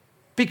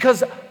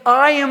 Because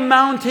I am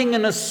mounting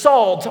an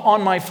assault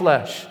on my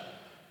flesh.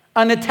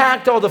 An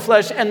attack to all the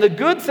flesh. And the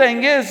good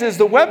thing is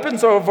the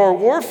weapons of our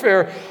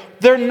warfare,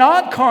 they're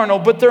not carnal,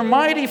 but they're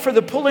mighty for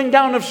the pulling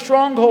down of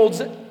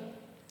strongholds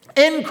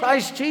in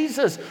Christ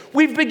Jesus.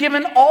 We've been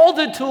given all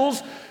the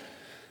tools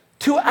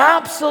to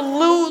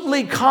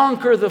absolutely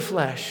conquer the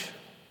flesh,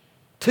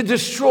 to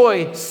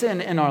destroy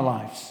sin in our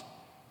lives.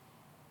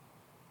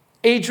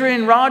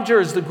 Adrian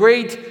Rogers, the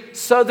great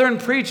Southern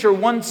preacher,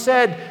 once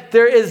said,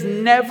 there is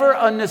never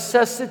a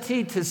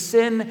necessity to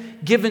sin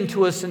given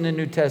to us in the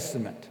New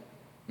Testament.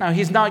 Now,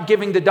 he's not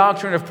giving the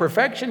doctrine of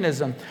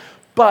perfectionism,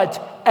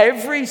 but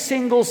every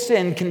single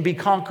sin can be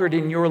conquered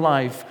in your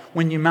life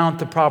when you mount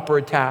the proper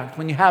attack,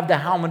 when you have the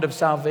helmet of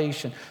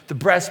salvation, the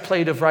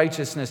breastplate of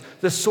righteousness,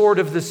 the sword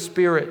of the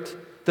Spirit,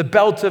 the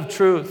belt of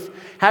truth,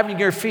 having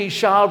your feet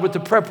shod with the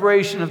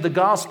preparation of the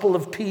gospel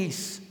of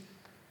peace.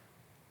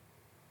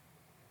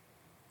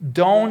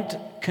 Don't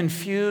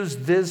confuse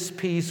this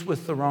peace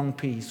with the wrong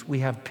peace. We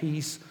have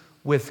peace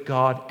with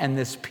God, and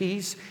this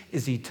peace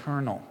is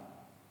eternal.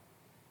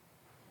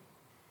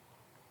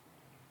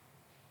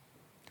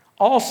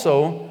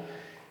 Also,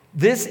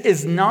 this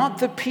is not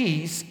the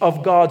peace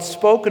of God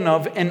spoken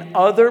of in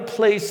other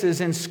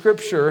places in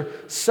Scripture,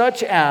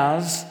 such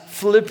as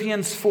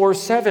Philippians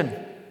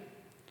 4:7.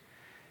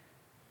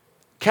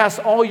 Cast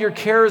all your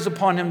cares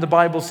upon him, the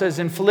Bible says.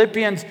 In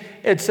Philippians,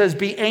 it says,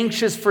 be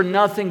anxious for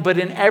nothing, but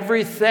in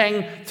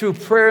everything, through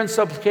prayer and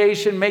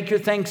supplication, make your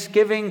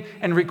thanksgiving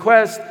and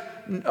request,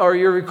 or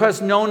your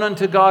request known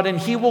unto God, and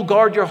he will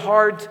guard your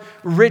heart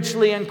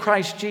richly in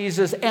Christ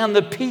Jesus, and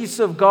the peace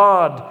of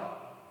God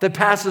that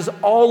passes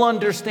all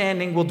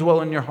understanding will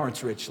dwell in your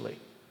hearts richly.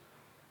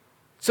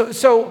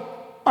 So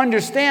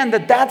understand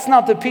that that's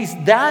not the peace.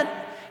 That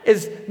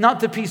is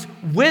not the peace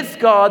with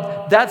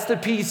God. That's the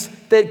peace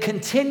that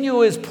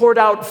continually is poured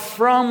out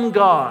from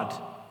God.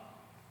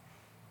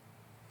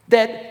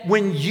 That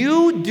when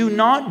you do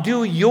not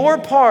do your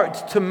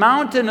part to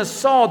mount an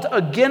assault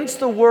against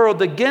the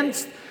world,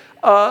 against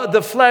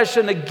the flesh,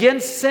 and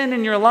against sin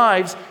in your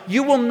lives,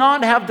 you will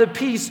not have the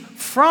peace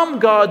from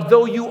God,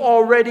 though you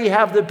already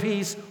have the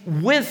peace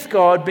with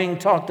God being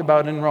talked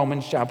about in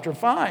Romans chapter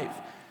 5.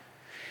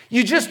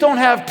 You just don't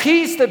have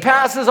peace that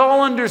passes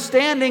all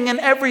understanding in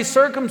every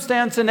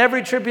circumstance and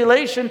every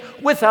tribulation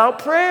without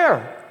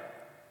prayer.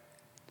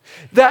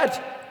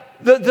 That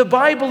the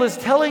Bible is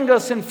telling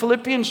us in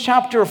Philippians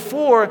chapter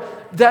 4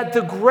 that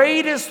the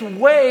greatest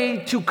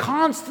way to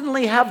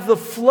constantly have the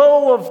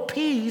flow of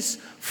peace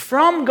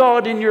from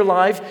God in your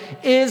life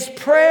is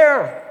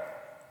prayer.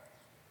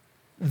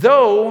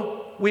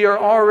 Though we are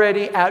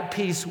already at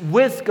peace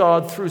with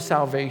God through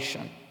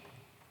salvation.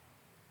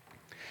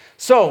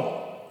 So,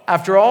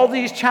 after all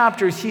these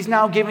chapters, he's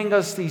now giving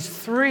us these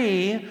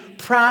 3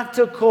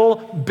 practical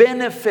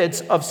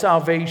benefits of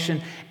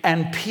salvation,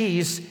 and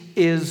peace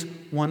is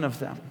one of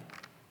them.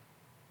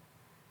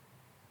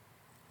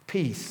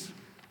 Peace,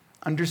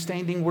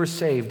 understanding we're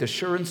saved,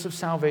 assurance of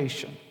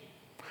salvation.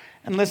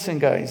 And listen,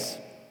 guys,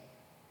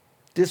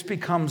 this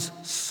becomes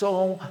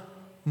so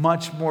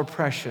much more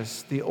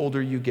precious the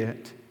older you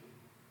get.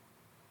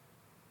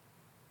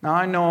 Now,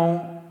 I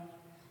know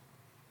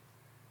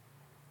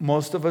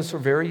most of us are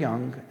very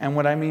young, and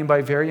what I mean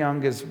by very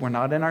young is we're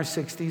not in our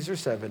 60s or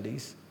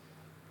 70s.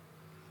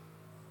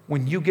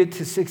 When you get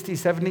to 60,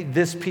 70,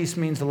 this peace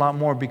means a lot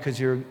more because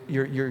you're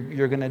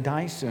going to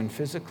die soon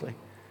physically.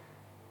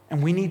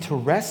 And we need to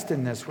rest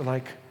in this. We're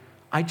like,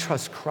 I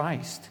trust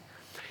Christ.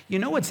 You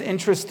know what's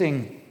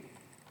interesting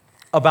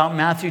about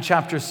Matthew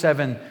chapter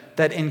 7,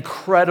 that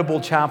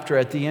incredible chapter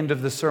at the end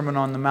of the Sermon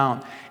on the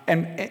Mount?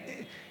 And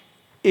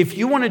if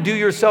you want to do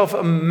yourself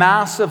a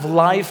massive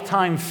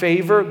lifetime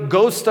favor,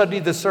 go study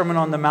the Sermon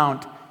on the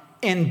Mount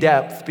in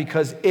depth,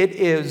 because it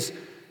is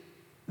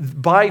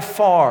by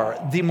far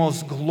the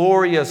most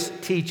glorious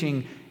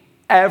teaching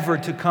ever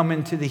to come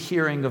into the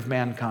hearing of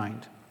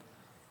mankind.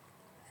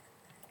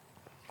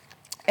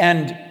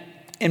 And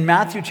in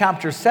Matthew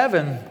chapter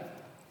 7,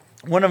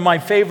 one of my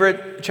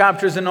favorite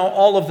chapters in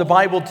all of the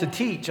Bible to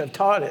teach, I've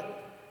taught it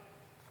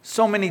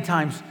so many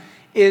times,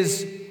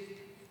 is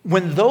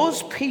when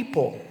those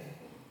people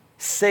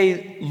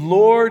say,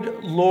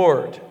 Lord,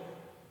 Lord,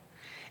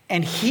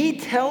 and he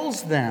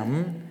tells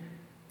them,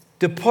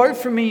 depart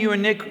from me, you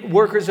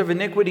workers of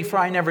iniquity, for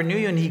I never knew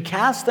you, and he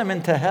casts them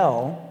into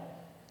hell.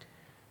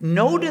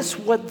 Notice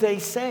what they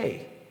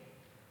say.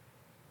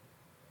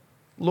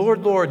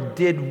 Lord, Lord,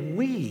 did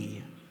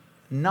we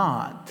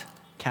not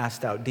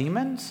cast out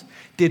demons?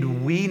 Did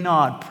we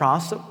not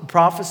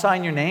prophesy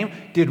in your name?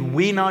 Did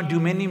we not do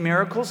many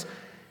miracles?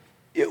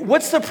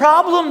 What's the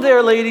problem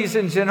there, ladies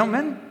and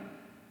gentlemen?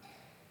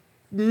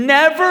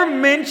 Never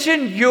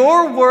mention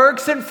your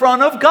works in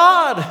front of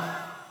God.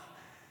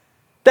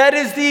 That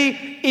is the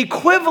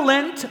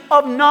equivalent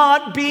of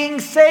not being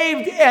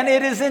saved, and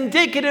it is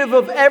indicative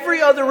of every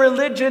other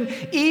religion,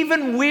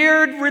 even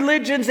weird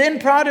religions in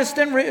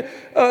Protestant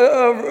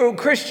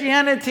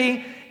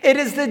Christianity. It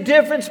is the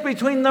difference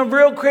between the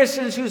real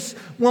Christians who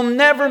will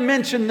never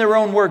mention their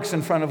own works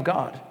in front of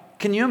God.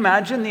 Can you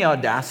imagine the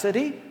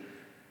audacity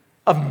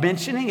of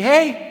mentioning,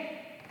 hey,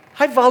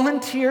 I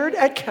volunteered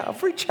at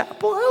Calvary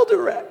Chapel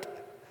Eldoret.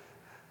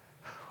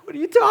 What are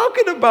you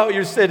talking about?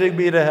 You're sending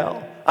me to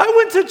hell. I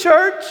went to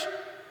church.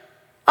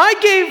 I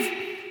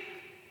gave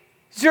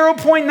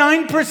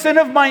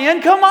 0.9% of my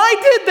income.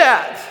 I did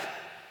that.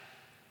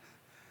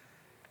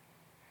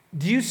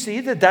 Do you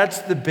see that that's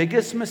the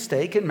biggest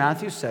mistake in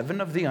Matthew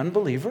 7 of the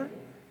unbeliever?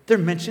 They're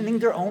mentioning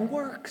their own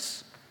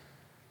works.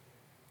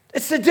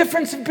 It's the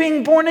difference of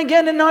being born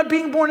again and not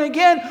being born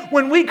again.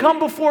 When we come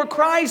before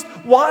Christ,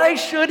 why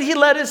should he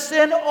let us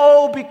sin?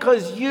 Oh,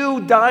 because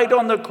you died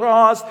on the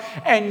cross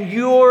and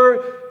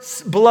your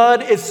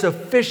blood is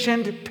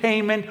sufficient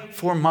payment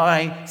for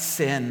my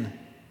sin.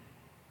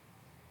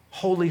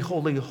 Holy,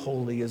 holy,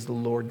 holy is the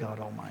Lord God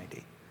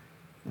Almighty.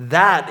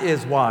 That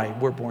is why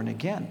we're born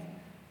again.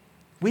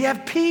 We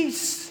have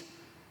peace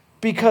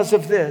because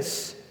of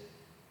this.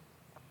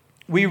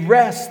 We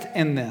rest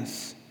in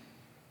this.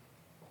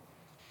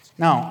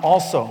 Now,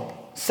 also,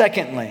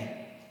 secondly,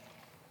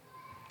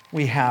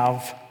 we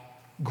have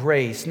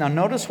grace. Now,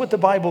 notice what the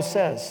Bible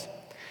says.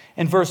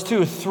 In verse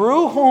 2,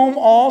 through whom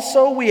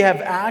also we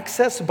have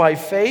access by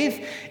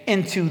faith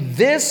into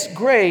this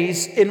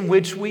grace in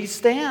which we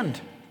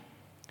stand,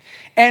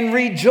 and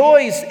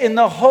rejoice in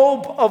the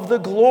hope of the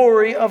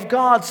glory of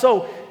God.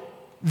 So,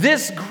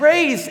 this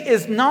grace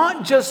is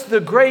not just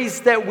the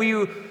grace that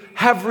we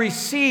have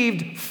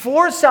received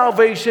for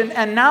salvation,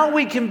 and now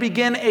we can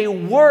begin a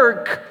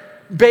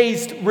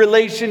work-based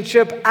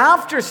relationship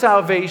after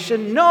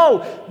salvation.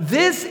 No,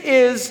 this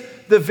is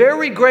the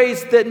very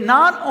grace that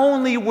not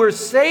only we're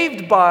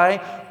saved by,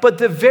 but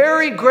the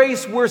very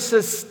grace we're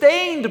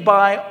sustained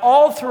by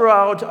all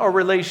throughout our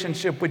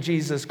relationship with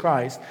Jesus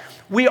Christ.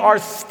 We are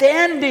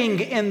standing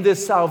in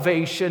this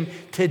salvation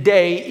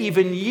today,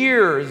 even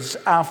years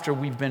after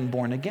we've been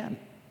born again.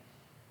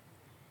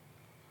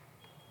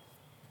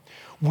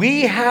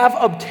 We have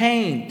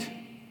obtained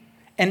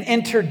an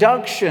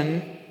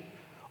introduction,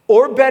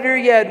 or better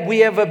yet,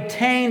 we have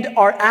obtained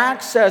our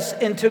access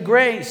into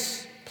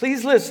grace.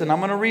 Please listen, I'm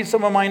going to read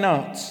some of my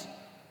notes.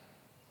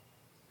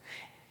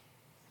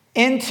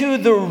 Into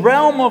the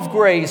realm of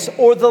grace,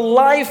 or the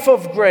life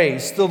of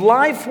grace, the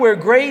life where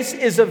grace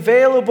is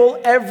available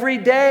every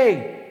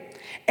day.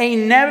 A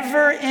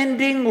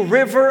never-ending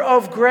river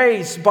of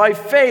grace. By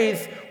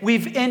faith,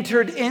 we've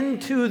entered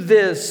into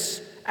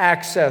this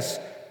access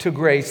to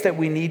grace that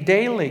we need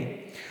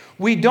daily.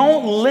 We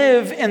don't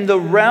live in the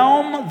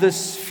realm, the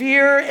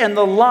sphere, and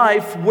the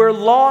life where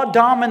law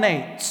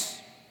dominates.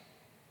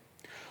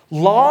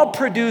 Law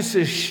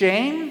produces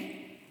shame,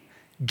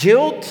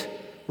 guilt,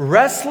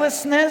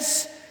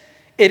 restlessness.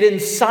 It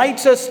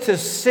incites us to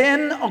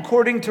sin,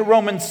 according to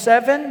Romans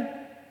 7.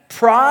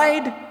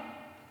 Pride.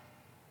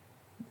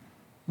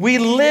 We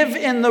live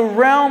in the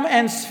realm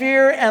and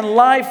sphere and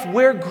life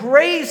where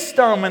grace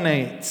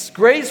dominates.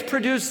 Grace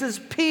produces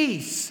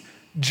peace,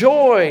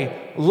 joy,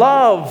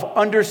 love,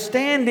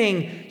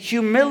 understanding,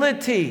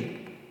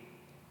 humility.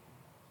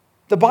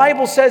 The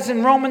Bible says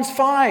in Romans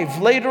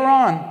 5, later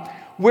on,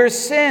 where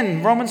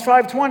sin, Romans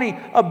 5:20,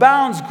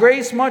 abounds,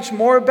 grace much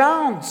more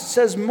abounds. It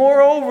says,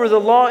 moreover, the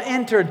law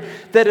entered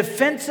that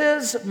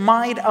offenses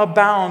might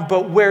abound.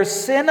 But where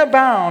sin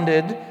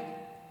abounded,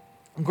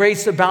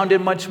 grace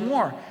abounded much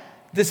more.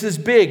 This is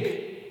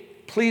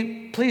big.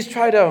 Please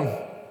try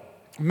to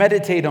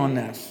meditate on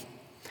this.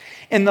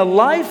 In the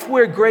life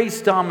where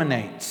grace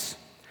dominates,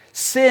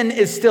 sin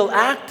is still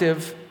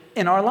active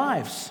in our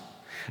lives.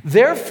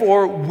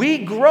 Therefore, we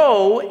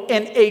grow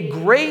in a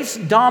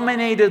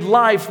grace-dominated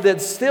life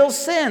that still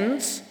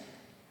sins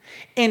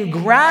in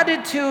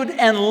gratitude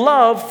and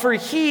love for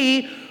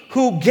He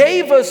who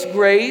gave us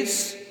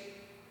grace,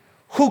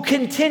 who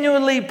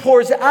continually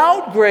pours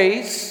out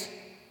grace.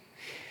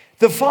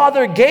 The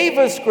Father gave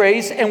us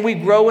grace, and we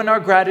grow in our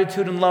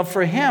gratitude and love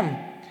for Him.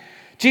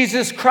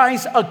 Jesus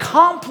Christ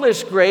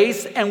accomplished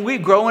grace, and we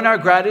grow in our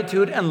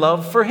gratitude and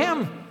love for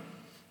Him.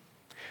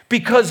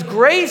 Because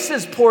grace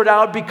is poured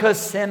out because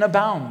sin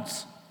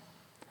abounds.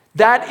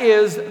 That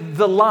is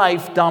the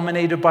life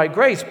dominated by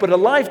grace. But a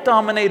life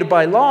dominated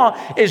by law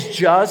is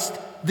just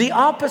the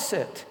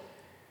opposite.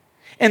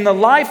 In the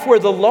life where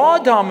the law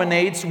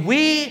dominates,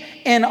 we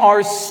in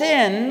our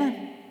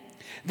sin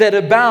that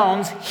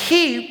abounds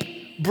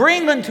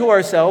bring unto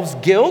ourselves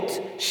guilt,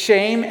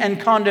 shame,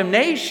 and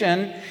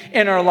condemnation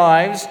in our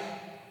lives,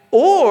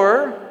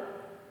 or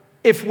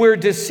If we're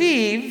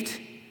deceived,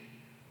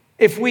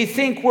 if we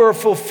think we're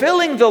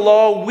fulfilling the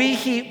law, we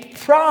heap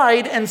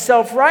pride and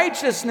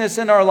self-righteousness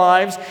in our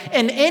lives,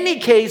 in any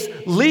case,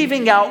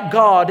 leaving out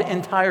God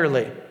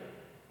entirely.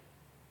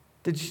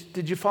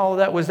 Did you follow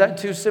that? Was that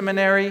too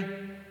seminary?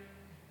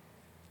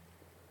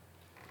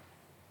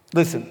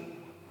 Listen.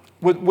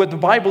 What the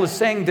Bible is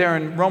saying there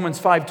in Romans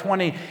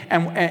 5:20,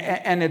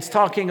 and it's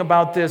talking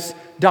about this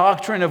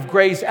doctrine of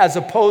grace as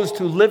opposed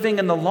to living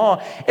in the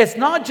law. It's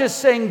not just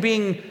saying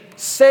being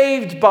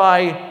saved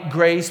by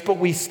grace, but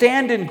we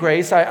stand in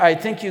grace. I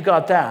think you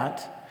got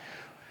that.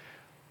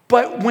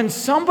 But when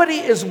somebody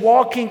is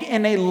walking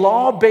in a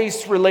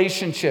law-based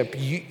relationship,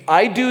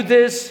 I do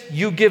this,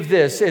 you give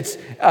this. It's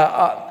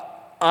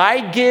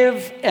I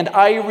give and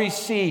I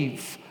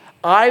receive.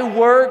 I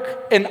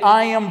work and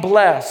I am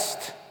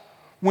blessed.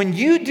 When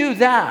you do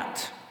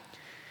that,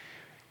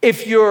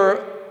 if you're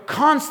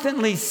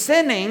constantly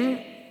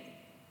sinning,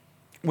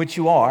 which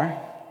you are,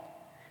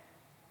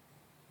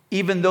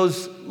 even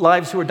those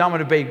lives who are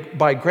dominated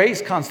by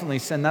grace constantly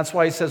sin. That's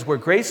why he says where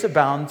grace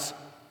abounds,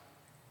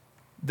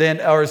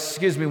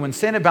 when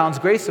sin abounds,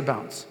 grace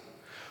abounds.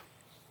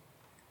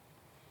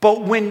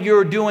 But when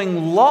you're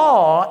doing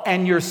law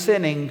and you're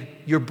sinning,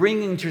 you're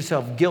bringing to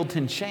yourself guilt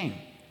and shame,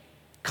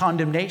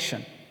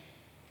 condemnation.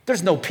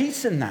 There's no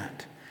peace in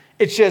that.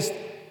 It's just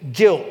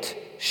guilt,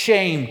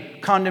 shame,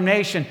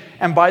 condemnation.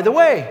 And by the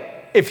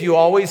way,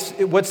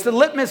 what's the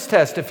litmus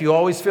test? If you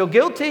always feel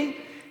guilty,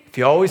 if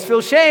you always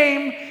feel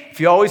shame, if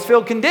you always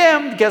feel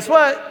condemned, guess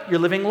what? You're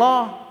living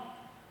law.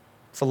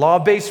 It's a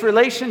law-based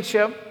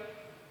relationship.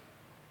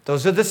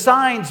 Those are the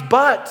signs,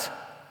 but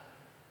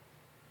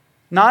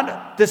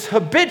not this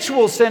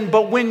habitual sin,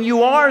 but when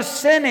you are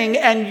sinning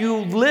and you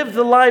live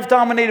the life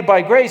dominated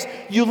by grace,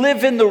 you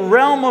live in the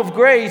realm of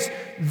grace,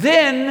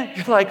 then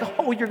you're like,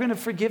 oh, you're going to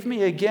forgive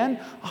me again?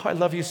 Oh, I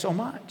love you so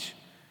much.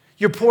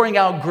 You're pouring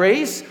out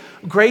grace.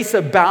 Grace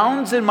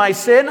abounds in my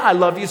sin. I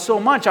love you so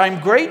much. I'm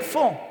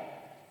grateful.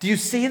 Do you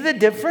see the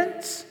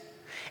difference?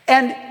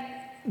 And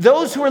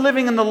those who are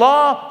living in the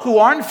law, who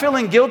aren't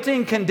feeling guilty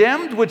and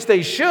condemned, which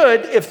they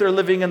should if they're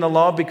living in the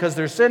law because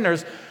they're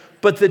sinners,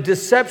 but the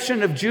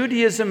deception of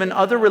Judaism and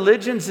other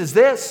religions is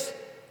this.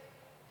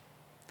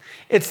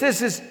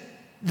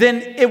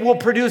 Then it will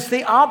produce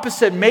the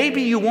opposite.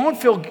 Maybe you won't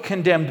feel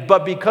condemned,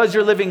 but because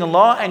you're living in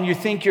law and you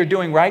think you're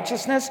doing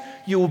righteousness,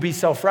 you will be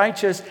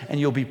self-righteous and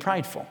you'll be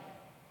prideful.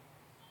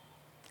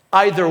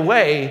 Either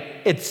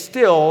way, it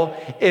still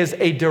is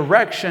a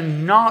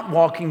direction not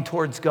walking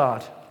towards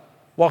God,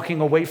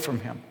 walking away from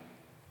Him.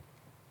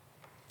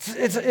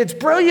 It's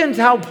brilliant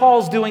how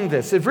Paul's doing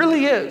this. It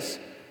really is.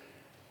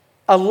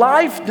 A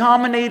life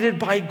dominated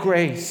by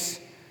grace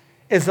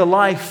is a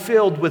life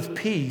filled with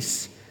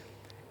peace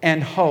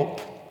and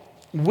hope.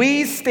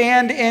 We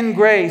stand in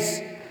grace.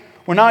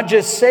 We're not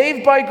just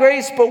saved by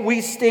grace, but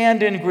we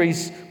stand in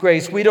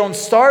grace. We don't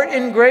start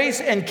in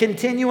grace and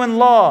continue in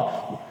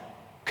law.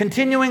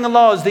 Continuing in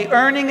law is the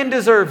earning and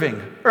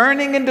deserving.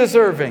 Earning and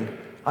deserving.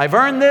 I've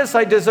earned this,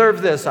 I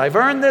deserve this. I've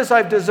earned this,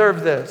 I've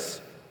deserved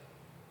this.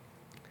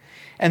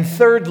 And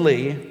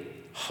thirdly,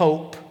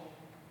 hope.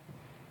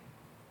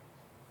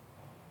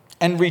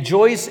 And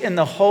rejoice in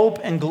the hope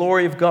and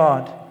glory of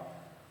God.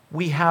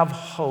 We have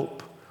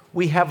hope.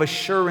 We have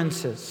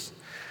assurances.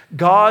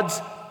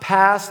 God's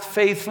past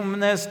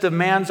faithfulness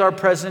demands our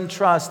present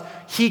trust.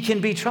 He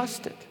can be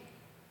trusted.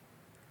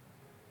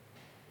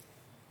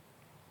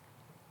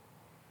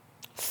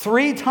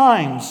 3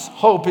 times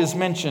hope is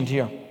mentioned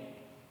here.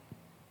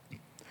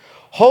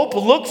 Hope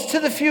looks to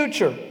the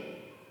future,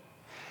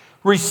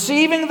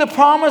 receiving the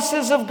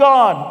promises of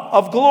God,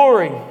 of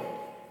glory,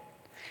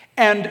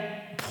 and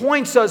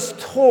points us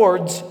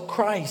towards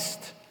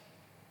Christ.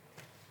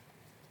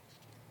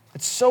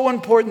 It's so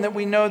important that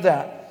we know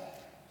that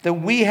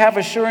we have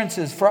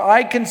assurances. For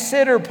I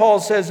consider, Paul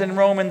says in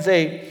Romans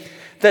 8,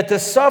 that the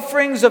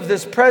sufferings of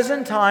this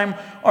present time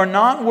are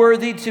not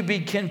worthy to be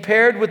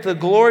compared with the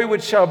glory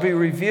which shall be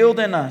revealed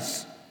in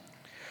us.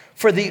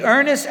 For the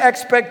earnest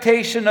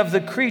expectation of the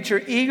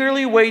creature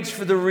eagerly waits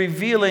for the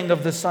revealing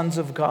of the sons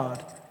of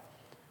God.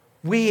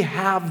 We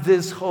have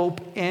this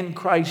hope in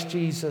Christ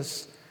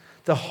Jesus.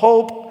 The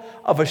hope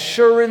of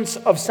assurance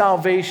of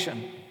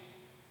salvation.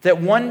 That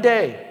one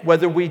day,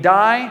 whether we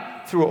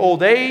die through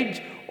old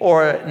age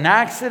or an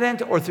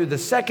accident or through the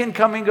second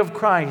coming of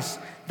Christ,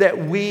 that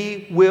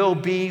we will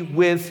be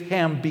with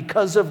Him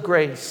because of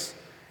grace.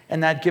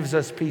 And that gives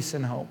us peace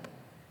and hope.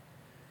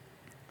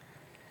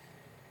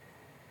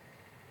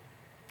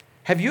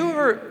 Have you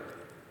ever,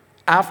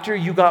 after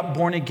you got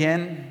born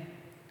again,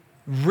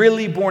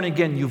 really born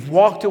again, you've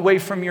walked away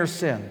from your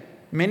sin?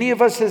 Many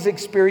of us has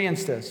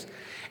experienced this.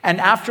 And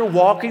after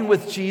walking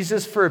with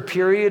Jesus for a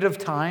period of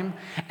time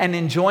and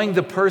enjoying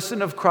the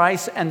person of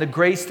Christ and the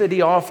grace that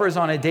He offers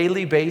on a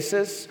daily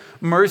basis,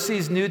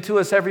 mercies new to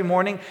us every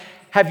morning,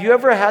 have you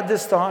ever had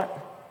this thought?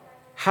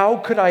 How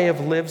could I have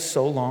lived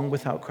so long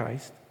without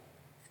Christ?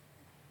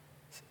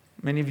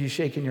 Many of you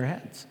shaking your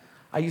heads.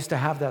 I used to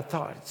have that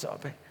thought.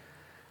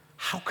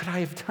 How could I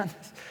have done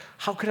this?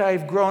 How could I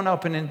have grown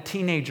up and a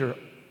teenager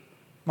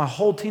My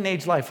whole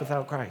teenage life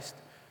without Christ.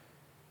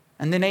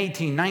 And then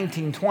 18,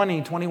 19,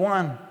 20,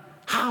 21.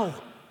 How?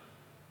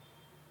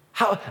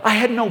 I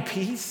had no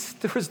peace.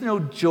 There was no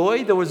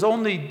joy. There was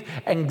only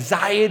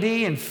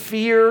anxiety and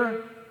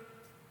fear.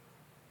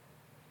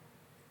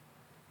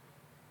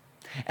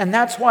 And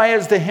that's why,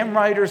 as the hymn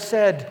writer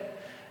said,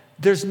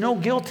 there's no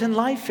guilt in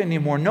life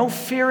anymore, no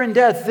fear in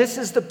death. This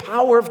is the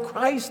power of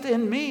Christ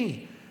in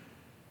me.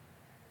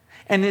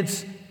 And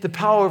it's the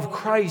power of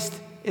Christ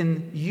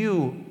in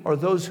you, or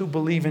those who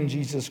believe in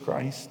Jesus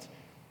Christ.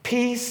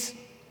 Peace,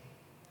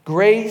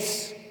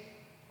 grace,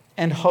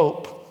 and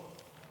hope.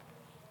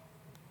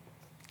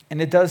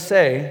 And it does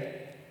say,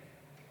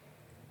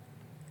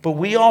 but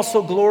we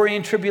also glory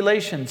in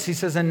tribulations. He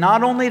says, and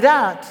not only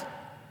that,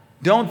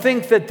 don't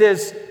think that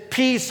this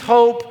peace,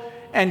 hope,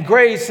 and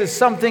grace is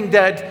something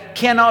that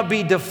cannot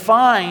be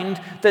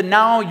defined, that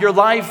now your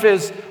life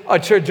is a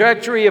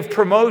trajectory of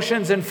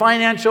promotions and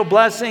financial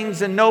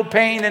blessings and no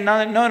pain and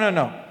none.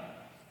 No.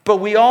 But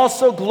we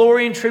also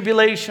glory in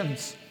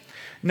tribulations,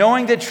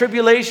 knowing that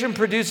tribulation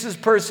produces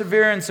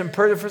perseverance, and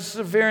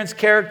perseverance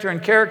character,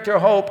 and character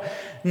hope.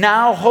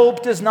 Now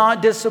hope does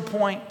not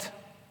disappoint.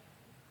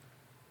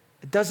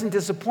 It doesn't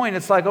disappoint.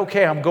 It's like,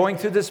 okay, I'm going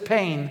through this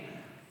pain,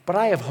 but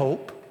I have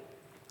hope.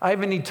 I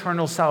have an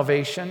eternal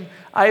salvation.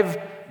 I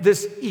have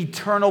this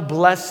eternal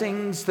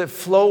blessings that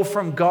flow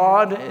from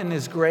God in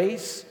His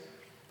grace.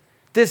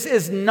 This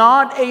is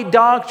not a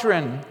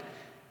doctrine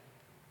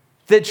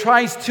that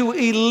tries to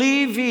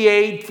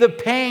alleviate the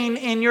pain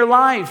in your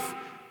life,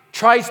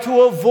 tries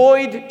to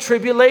avoid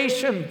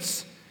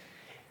tribulations.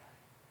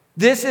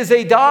 This is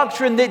a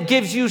doctrine that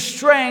gives you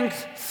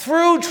strength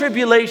through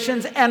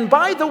tribulations, and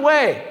by the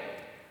way,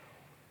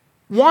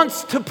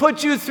 wants to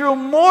put you through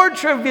more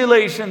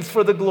tribulations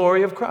for the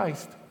glory of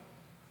Christ.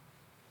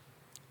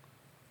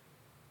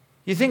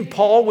 You think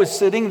Paul was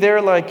sitting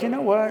there like, you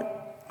know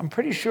what? I'm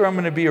pretty sure I'm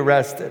going to be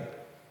arrested.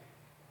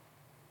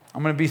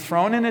 I'm going to be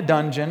thrown in a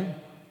dungeon.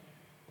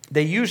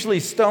 They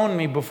usually stone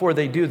me before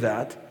they do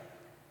that.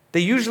 They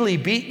usually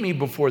beat me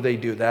before they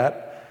do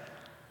that.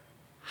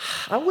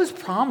 I was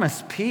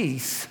promised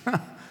peace.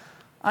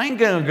 I ain't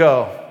going to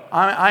go.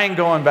 I ain't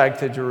going back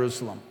to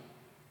Jerusalem.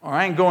 Or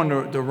I ain't going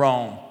to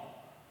Rome.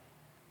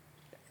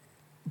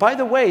 By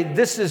the way,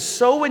 this is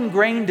so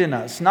ingrained in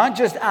us, not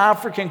just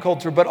African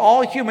culture, but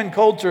all human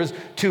cultures,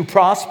 to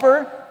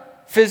prosper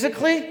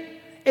physically.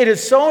 It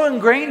is so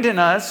ingrained in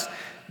us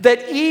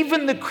that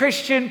even the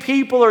Christian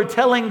people are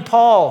telling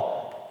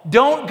Paul,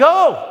 don't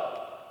go.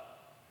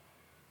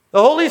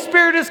 The Holy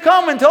Spirit has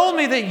come and told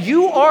me that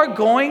you are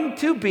going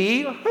to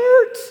be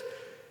hurt.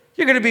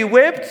 You're going to be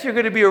whipped. You're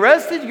going to be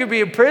arrested. You're going to be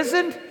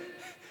imprisoned.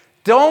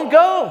 Don't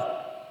go.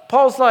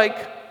 Paul's like,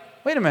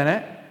 wait a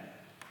minute.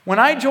 When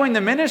I joined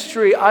the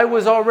ministry, it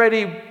was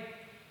already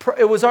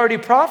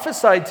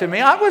prophesied to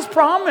me. I was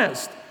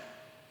promised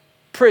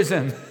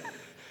prison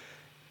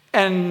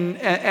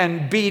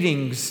and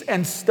beatings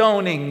and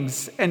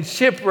stonings and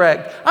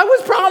shipwreck. I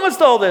was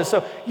promised all this.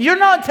 So you're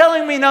not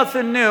telling me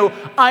nothing new.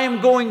 I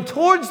am going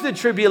towards the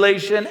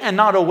tribulation and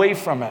not away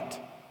from it.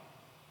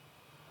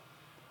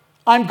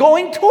 I'm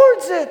going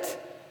towards it.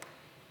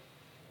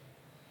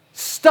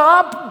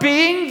 Stop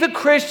being the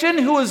Christian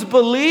who has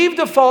believed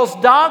a false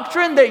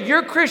doctrine that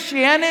your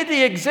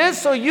Christianity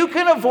exists so you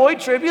can avoid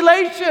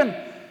tribulation.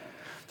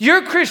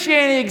 Your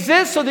Christianity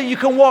exists so that you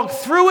can walk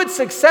through it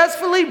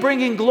successfully,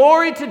 bringing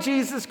glory to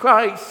Jesus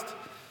Christ.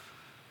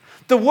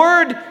 The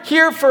word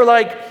here for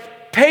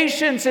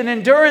patience and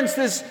endurance,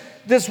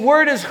 this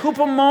word is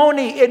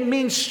hupomone. It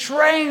means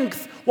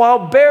strength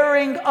while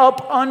bearing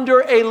up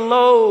under a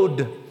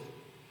load.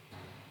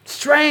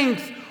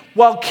 Strength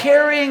while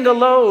carrying a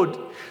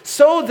load.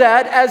 So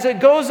that, as it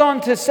goes on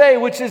to say,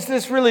 which is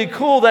this really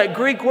cool, that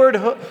Greek word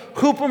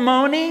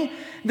hupomone,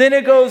 then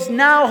it goes,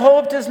 now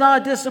hope does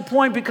not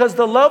disappoint because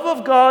the love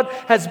of God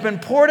has been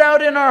poured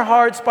out in our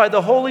hearts by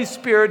the Holy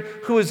Spirit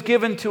who is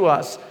given to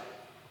us.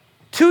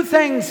 Two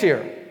things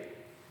here,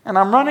 and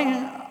I'm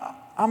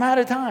out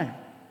of time.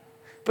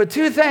 But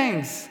two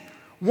things.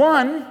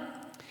 One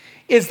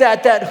is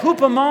that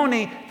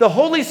hupomone, the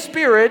Holy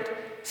Spirit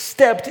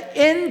stepped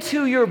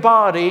into your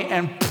body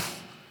and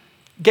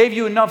gave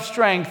you enough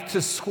strength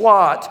to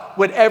squat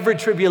whatever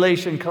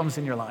tribulation comes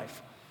in your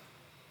life.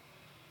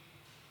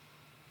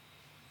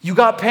 You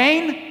got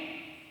pain?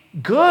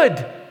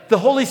 Good. The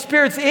Holy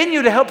Spirit's in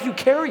you to help you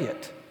carry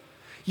it.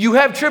 You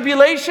have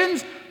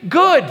tribulations?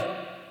 Good.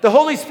 The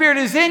Holy Spirit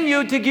is in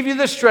you to give you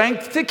the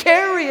strength to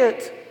carry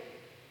it.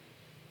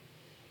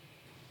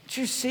 But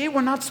you see,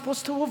 we're not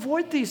supposed to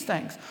avoid these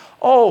things.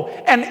 Oh,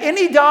 and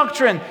any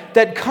doctrine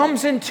that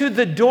comes into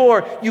the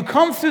door, you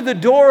come through the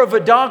door of a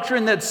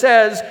doctrine that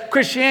says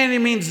Christianity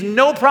means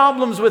no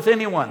problems with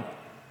anyone.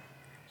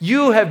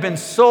 You have been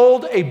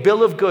sold a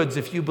bill of goods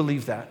if you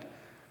believe that.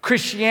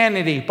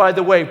 Christianity, by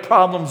the way,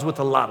 problems with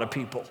a lot of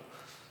people.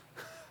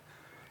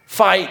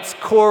 Fights,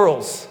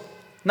 quarrels.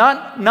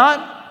 Not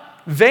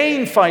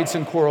vain fights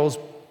and quarrels,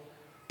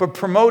 but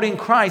promoting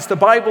Christ. The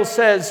Bible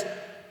says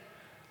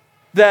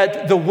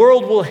that the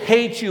world will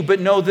hate you, but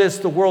know this,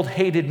 the world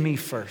hated me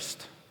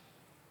first.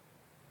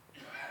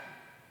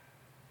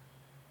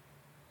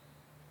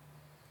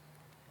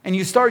 And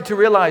you start to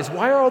realize,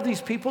 why are all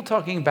these people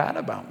talking bad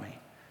about me?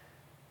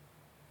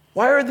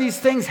 Why are these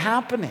things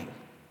happening?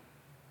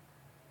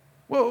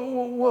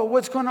 Well,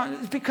 what's going on?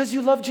 It's because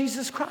you love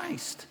Jesus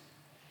Christ.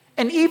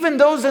 And even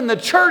those in the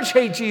church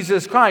hate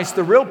Jesus Christ,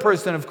 the real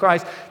person of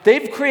Christ.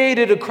 They've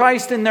created a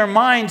Christ in their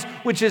minds,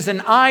 which is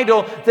an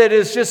idol that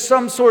is just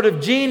some sort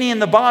of genie in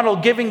the bottle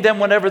giving them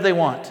whatever they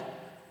want.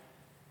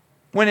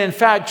 When in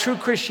fact, true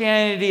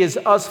Christianity is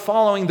us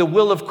following the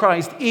will of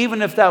Christ,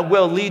 even if that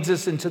will leads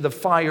us into the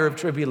fire of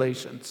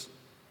tribulations.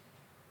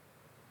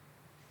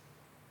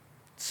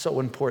 It's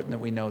so important that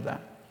we know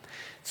that.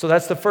 So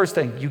that's the first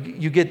thing.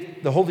 You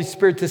get the Holy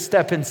Spirit to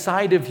step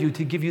inside of you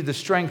to give you the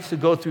strength to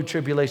go through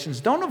tribulations.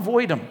 Don't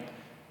avoid them.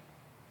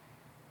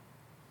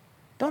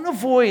 Don't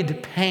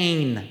avoid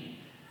pain,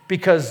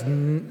 because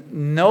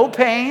no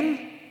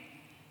pain,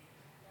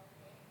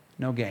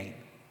 no gain.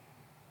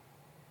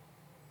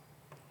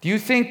 Do you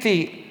think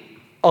the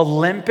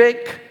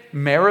Olympic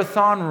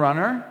marathon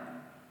runner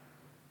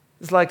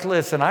is like,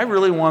 listen, I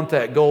really want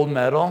that gold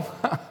medal,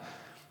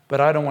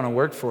 but I don't want to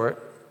work for it?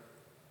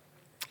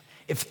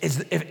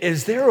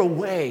 Is there a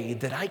way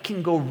that I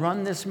can go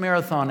run this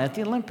marathon at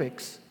the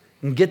Olympics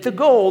and get the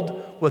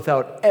gold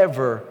without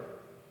ever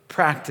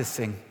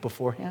practicing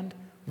beforehand?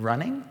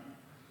 Running?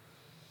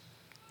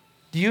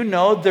 Do you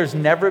know there's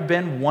never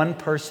been one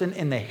person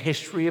in the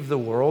history of the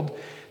world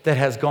that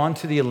has gone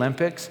to the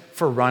Olympics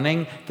for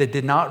running that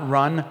did not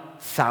run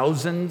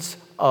thousands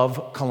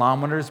of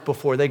kilometers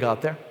before they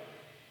got there?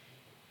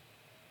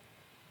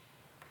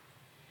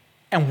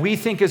 And we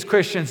think as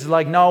Christians,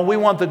 like, no, we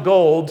want the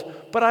gold,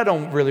 but I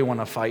don't really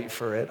want to fight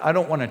for it. I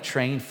don't want to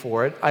train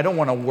for it. I don't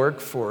want to work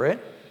for it.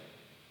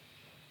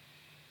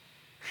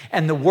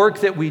 And the work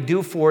that we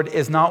do for it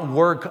is not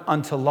work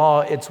unto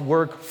law. It's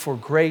work for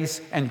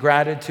grace and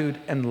gratitude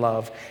and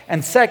love.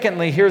 And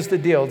secondly, here's the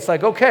deal. It's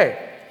like,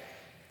 okay,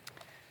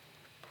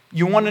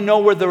 you want to know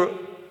where the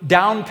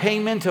down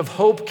payment of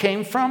hope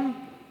came from?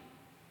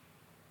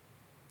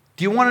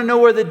 Do you want to know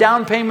where the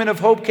down payment of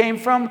hope came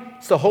from?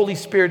 It's the Holy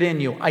Spirit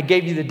in you. I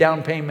gave you the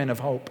down payment of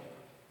hope.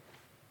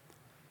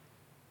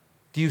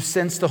 Do you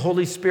sense the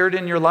Holy Spirit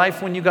in your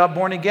life when you got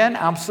born again?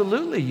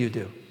 Absolutely you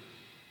do.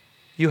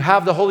 You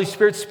have the Holy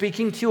Spirit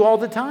speaking to you all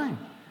the time.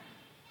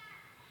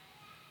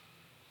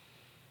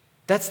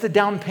 That's the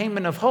down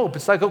payment of hope.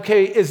 It's like,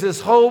 okay, is this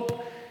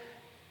hope?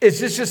 Is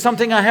this just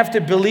something I have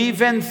to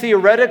believe in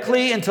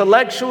theoretically,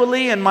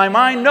 intellectually, in my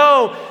mind?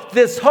 No,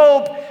 this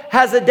hope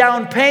has a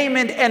down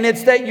payment, and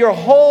it's that your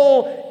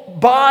whole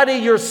body,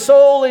 your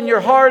soul, and your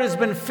heart has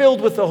been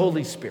filled with the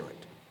Holy Spirit.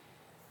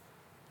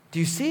 Do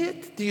you see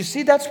it? Do you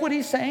see that's what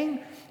he's saying?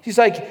 He's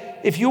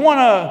like, if you want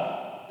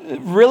to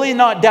really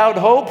not doubt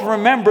hope,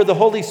 remember the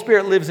Holy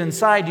Spirit lives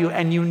inside you,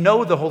 and you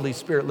know the Holy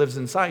Spirit lives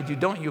inside you,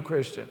 don't you,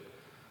 Christian?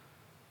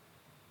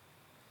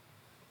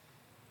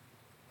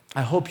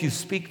 I hope you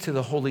speak to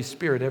the Holy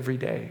Spirit every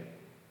day.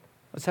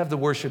 Let's have the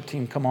worship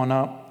team come on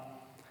up.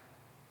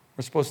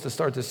 We're supposed to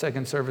start the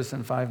second service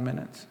in 5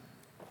 minutes.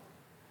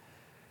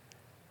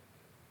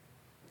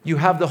 You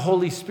have the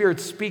Holy Spirit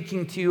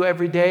speaking to you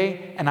every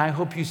day, and I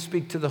hope you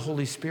speak to the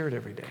Holy Spirit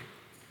every day.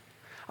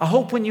 I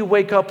hope when you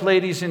wake up,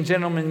 ladies and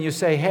gentlemen, you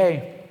say,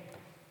 hey,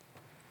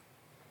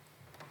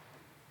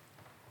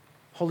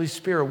 Holy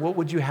Spirit, what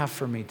would you have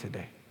for me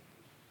today?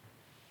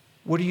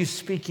 What are you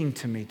speaking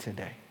to me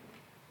today?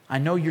 I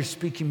know you're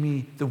speaking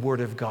me the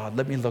Word of God.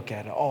 Let me look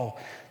at it. Oh,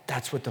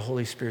 that's what the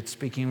Holy Spirit's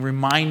speaking.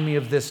 Remind me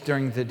of this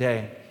during the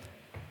day.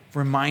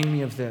 Remind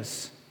me of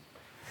this.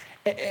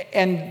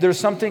 And there's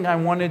something I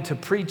wanted to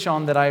preach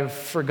on that I've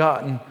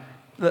forgotten.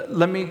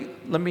 Let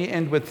me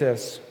end with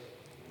this.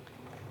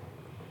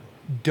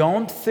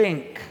 Don't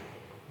think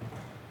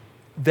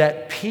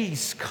that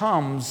peace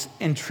comes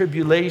in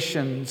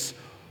tribulations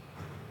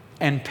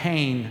and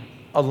pain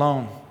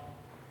alone.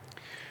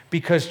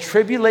 Because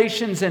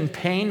tribulations and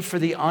pain for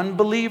the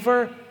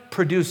unbeliever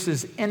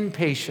produces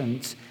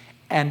impatience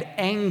and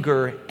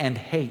anger and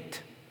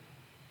hate.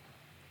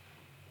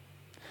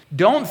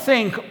 Don't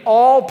think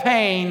all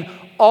pain,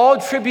 all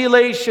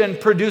tribulation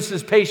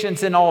produces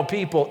patience in all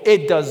people.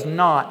 It does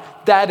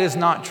not. That is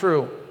not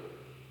true.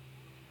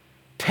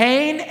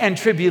 Pain and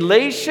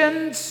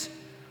tribulations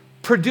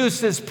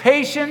produces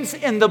patience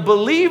in the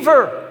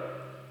believer,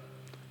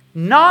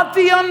 not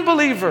the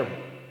unbeliever.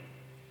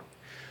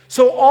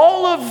 So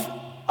all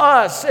of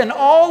us and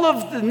all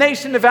of the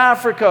nation of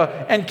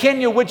Africa and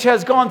Kenya, which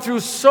has gone through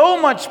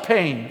so much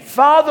pain,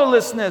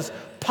 fatherlessness,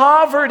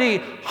 poverty,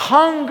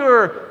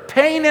 hunger,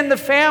 pain in the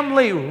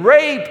family,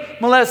 rape,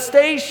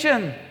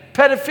 molestation,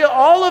 pedophilia,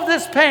 all of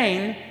this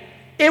pain,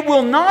 it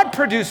will not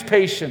produce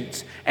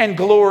patience and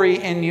glory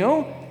in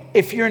you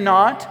if you're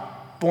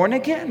not born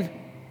again.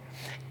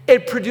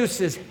 It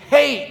produces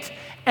hate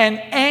and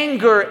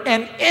anger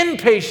and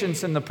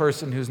impatience in the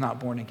person who's not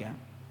born again.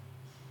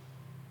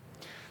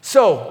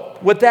 So,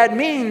 what that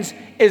means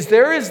is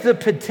there is the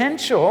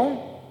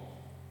potential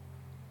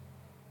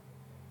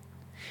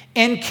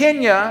in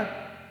Kenya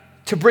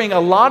to bring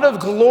a lot of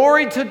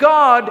glory to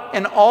God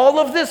and all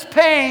of this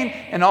pain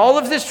and all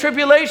of this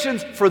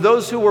tribulations for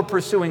those who were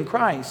pursuing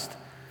Christ.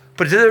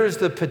 But there is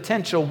the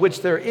potential,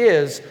 which there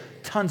is,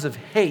 tons of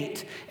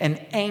hate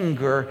and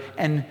anger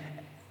and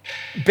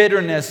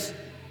bitterness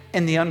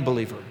in the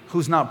unbeliever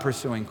who's not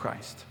pursuing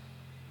Christ.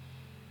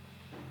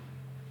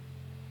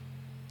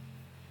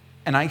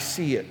 And I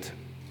see it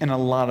in a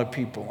lot of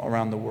people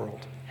around the world.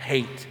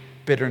 Hate,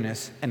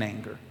 bitterness, and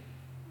anger.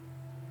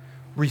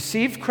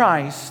 Receive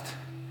Christ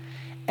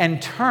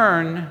and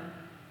turn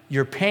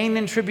your pain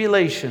and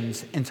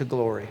tribulations into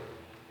glory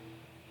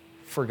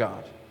for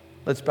God.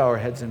 Let's bow our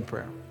heads in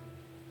prayer.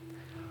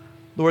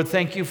 Lord,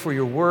 thank you for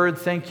your word.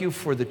 Thank you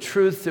for the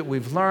truth that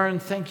we've learned.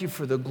 Thank you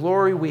for the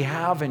glory we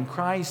have in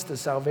Christ, the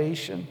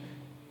salvation.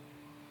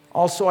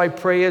 Also, I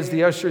pray as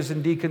the ushers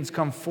and deacons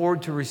come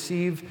forward to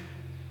receive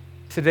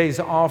today's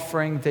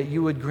offering, that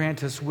you would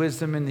grant us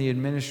wisdom in the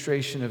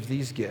administration of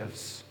these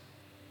gifts.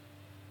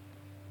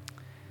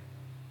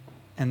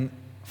 And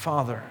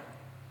Father,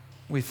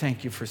 we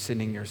thank you for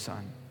sending your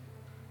Son.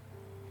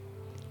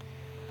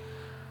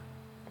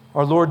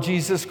 Our Lord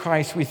Jesus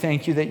Christ, we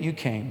thank you that you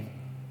came.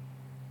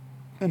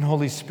 And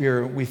Holy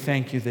Spirit, we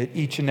thank you that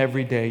each and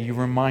every day you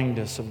remind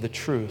us of the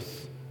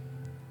truth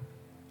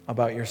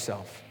about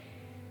yourself.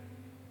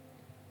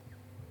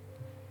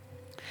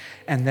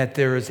 And that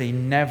there is a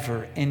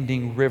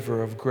never-ending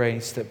river of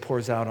grace that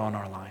pours out on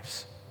our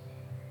lives.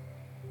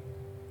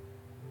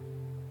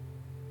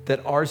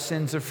 That our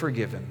sins are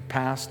forgiven,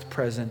 past,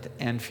 present,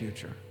 and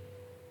future.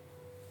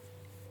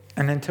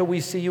 And until we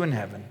see you in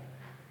heaven,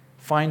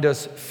 find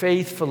us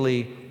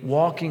faithfully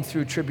walking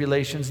through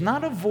tribulations,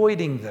 not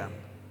avoiding them,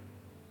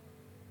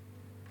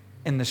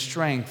 in the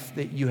strength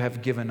that you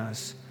have given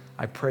us.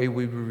 I pray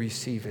we will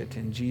receive it.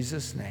 In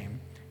Jesus' name,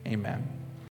 amen.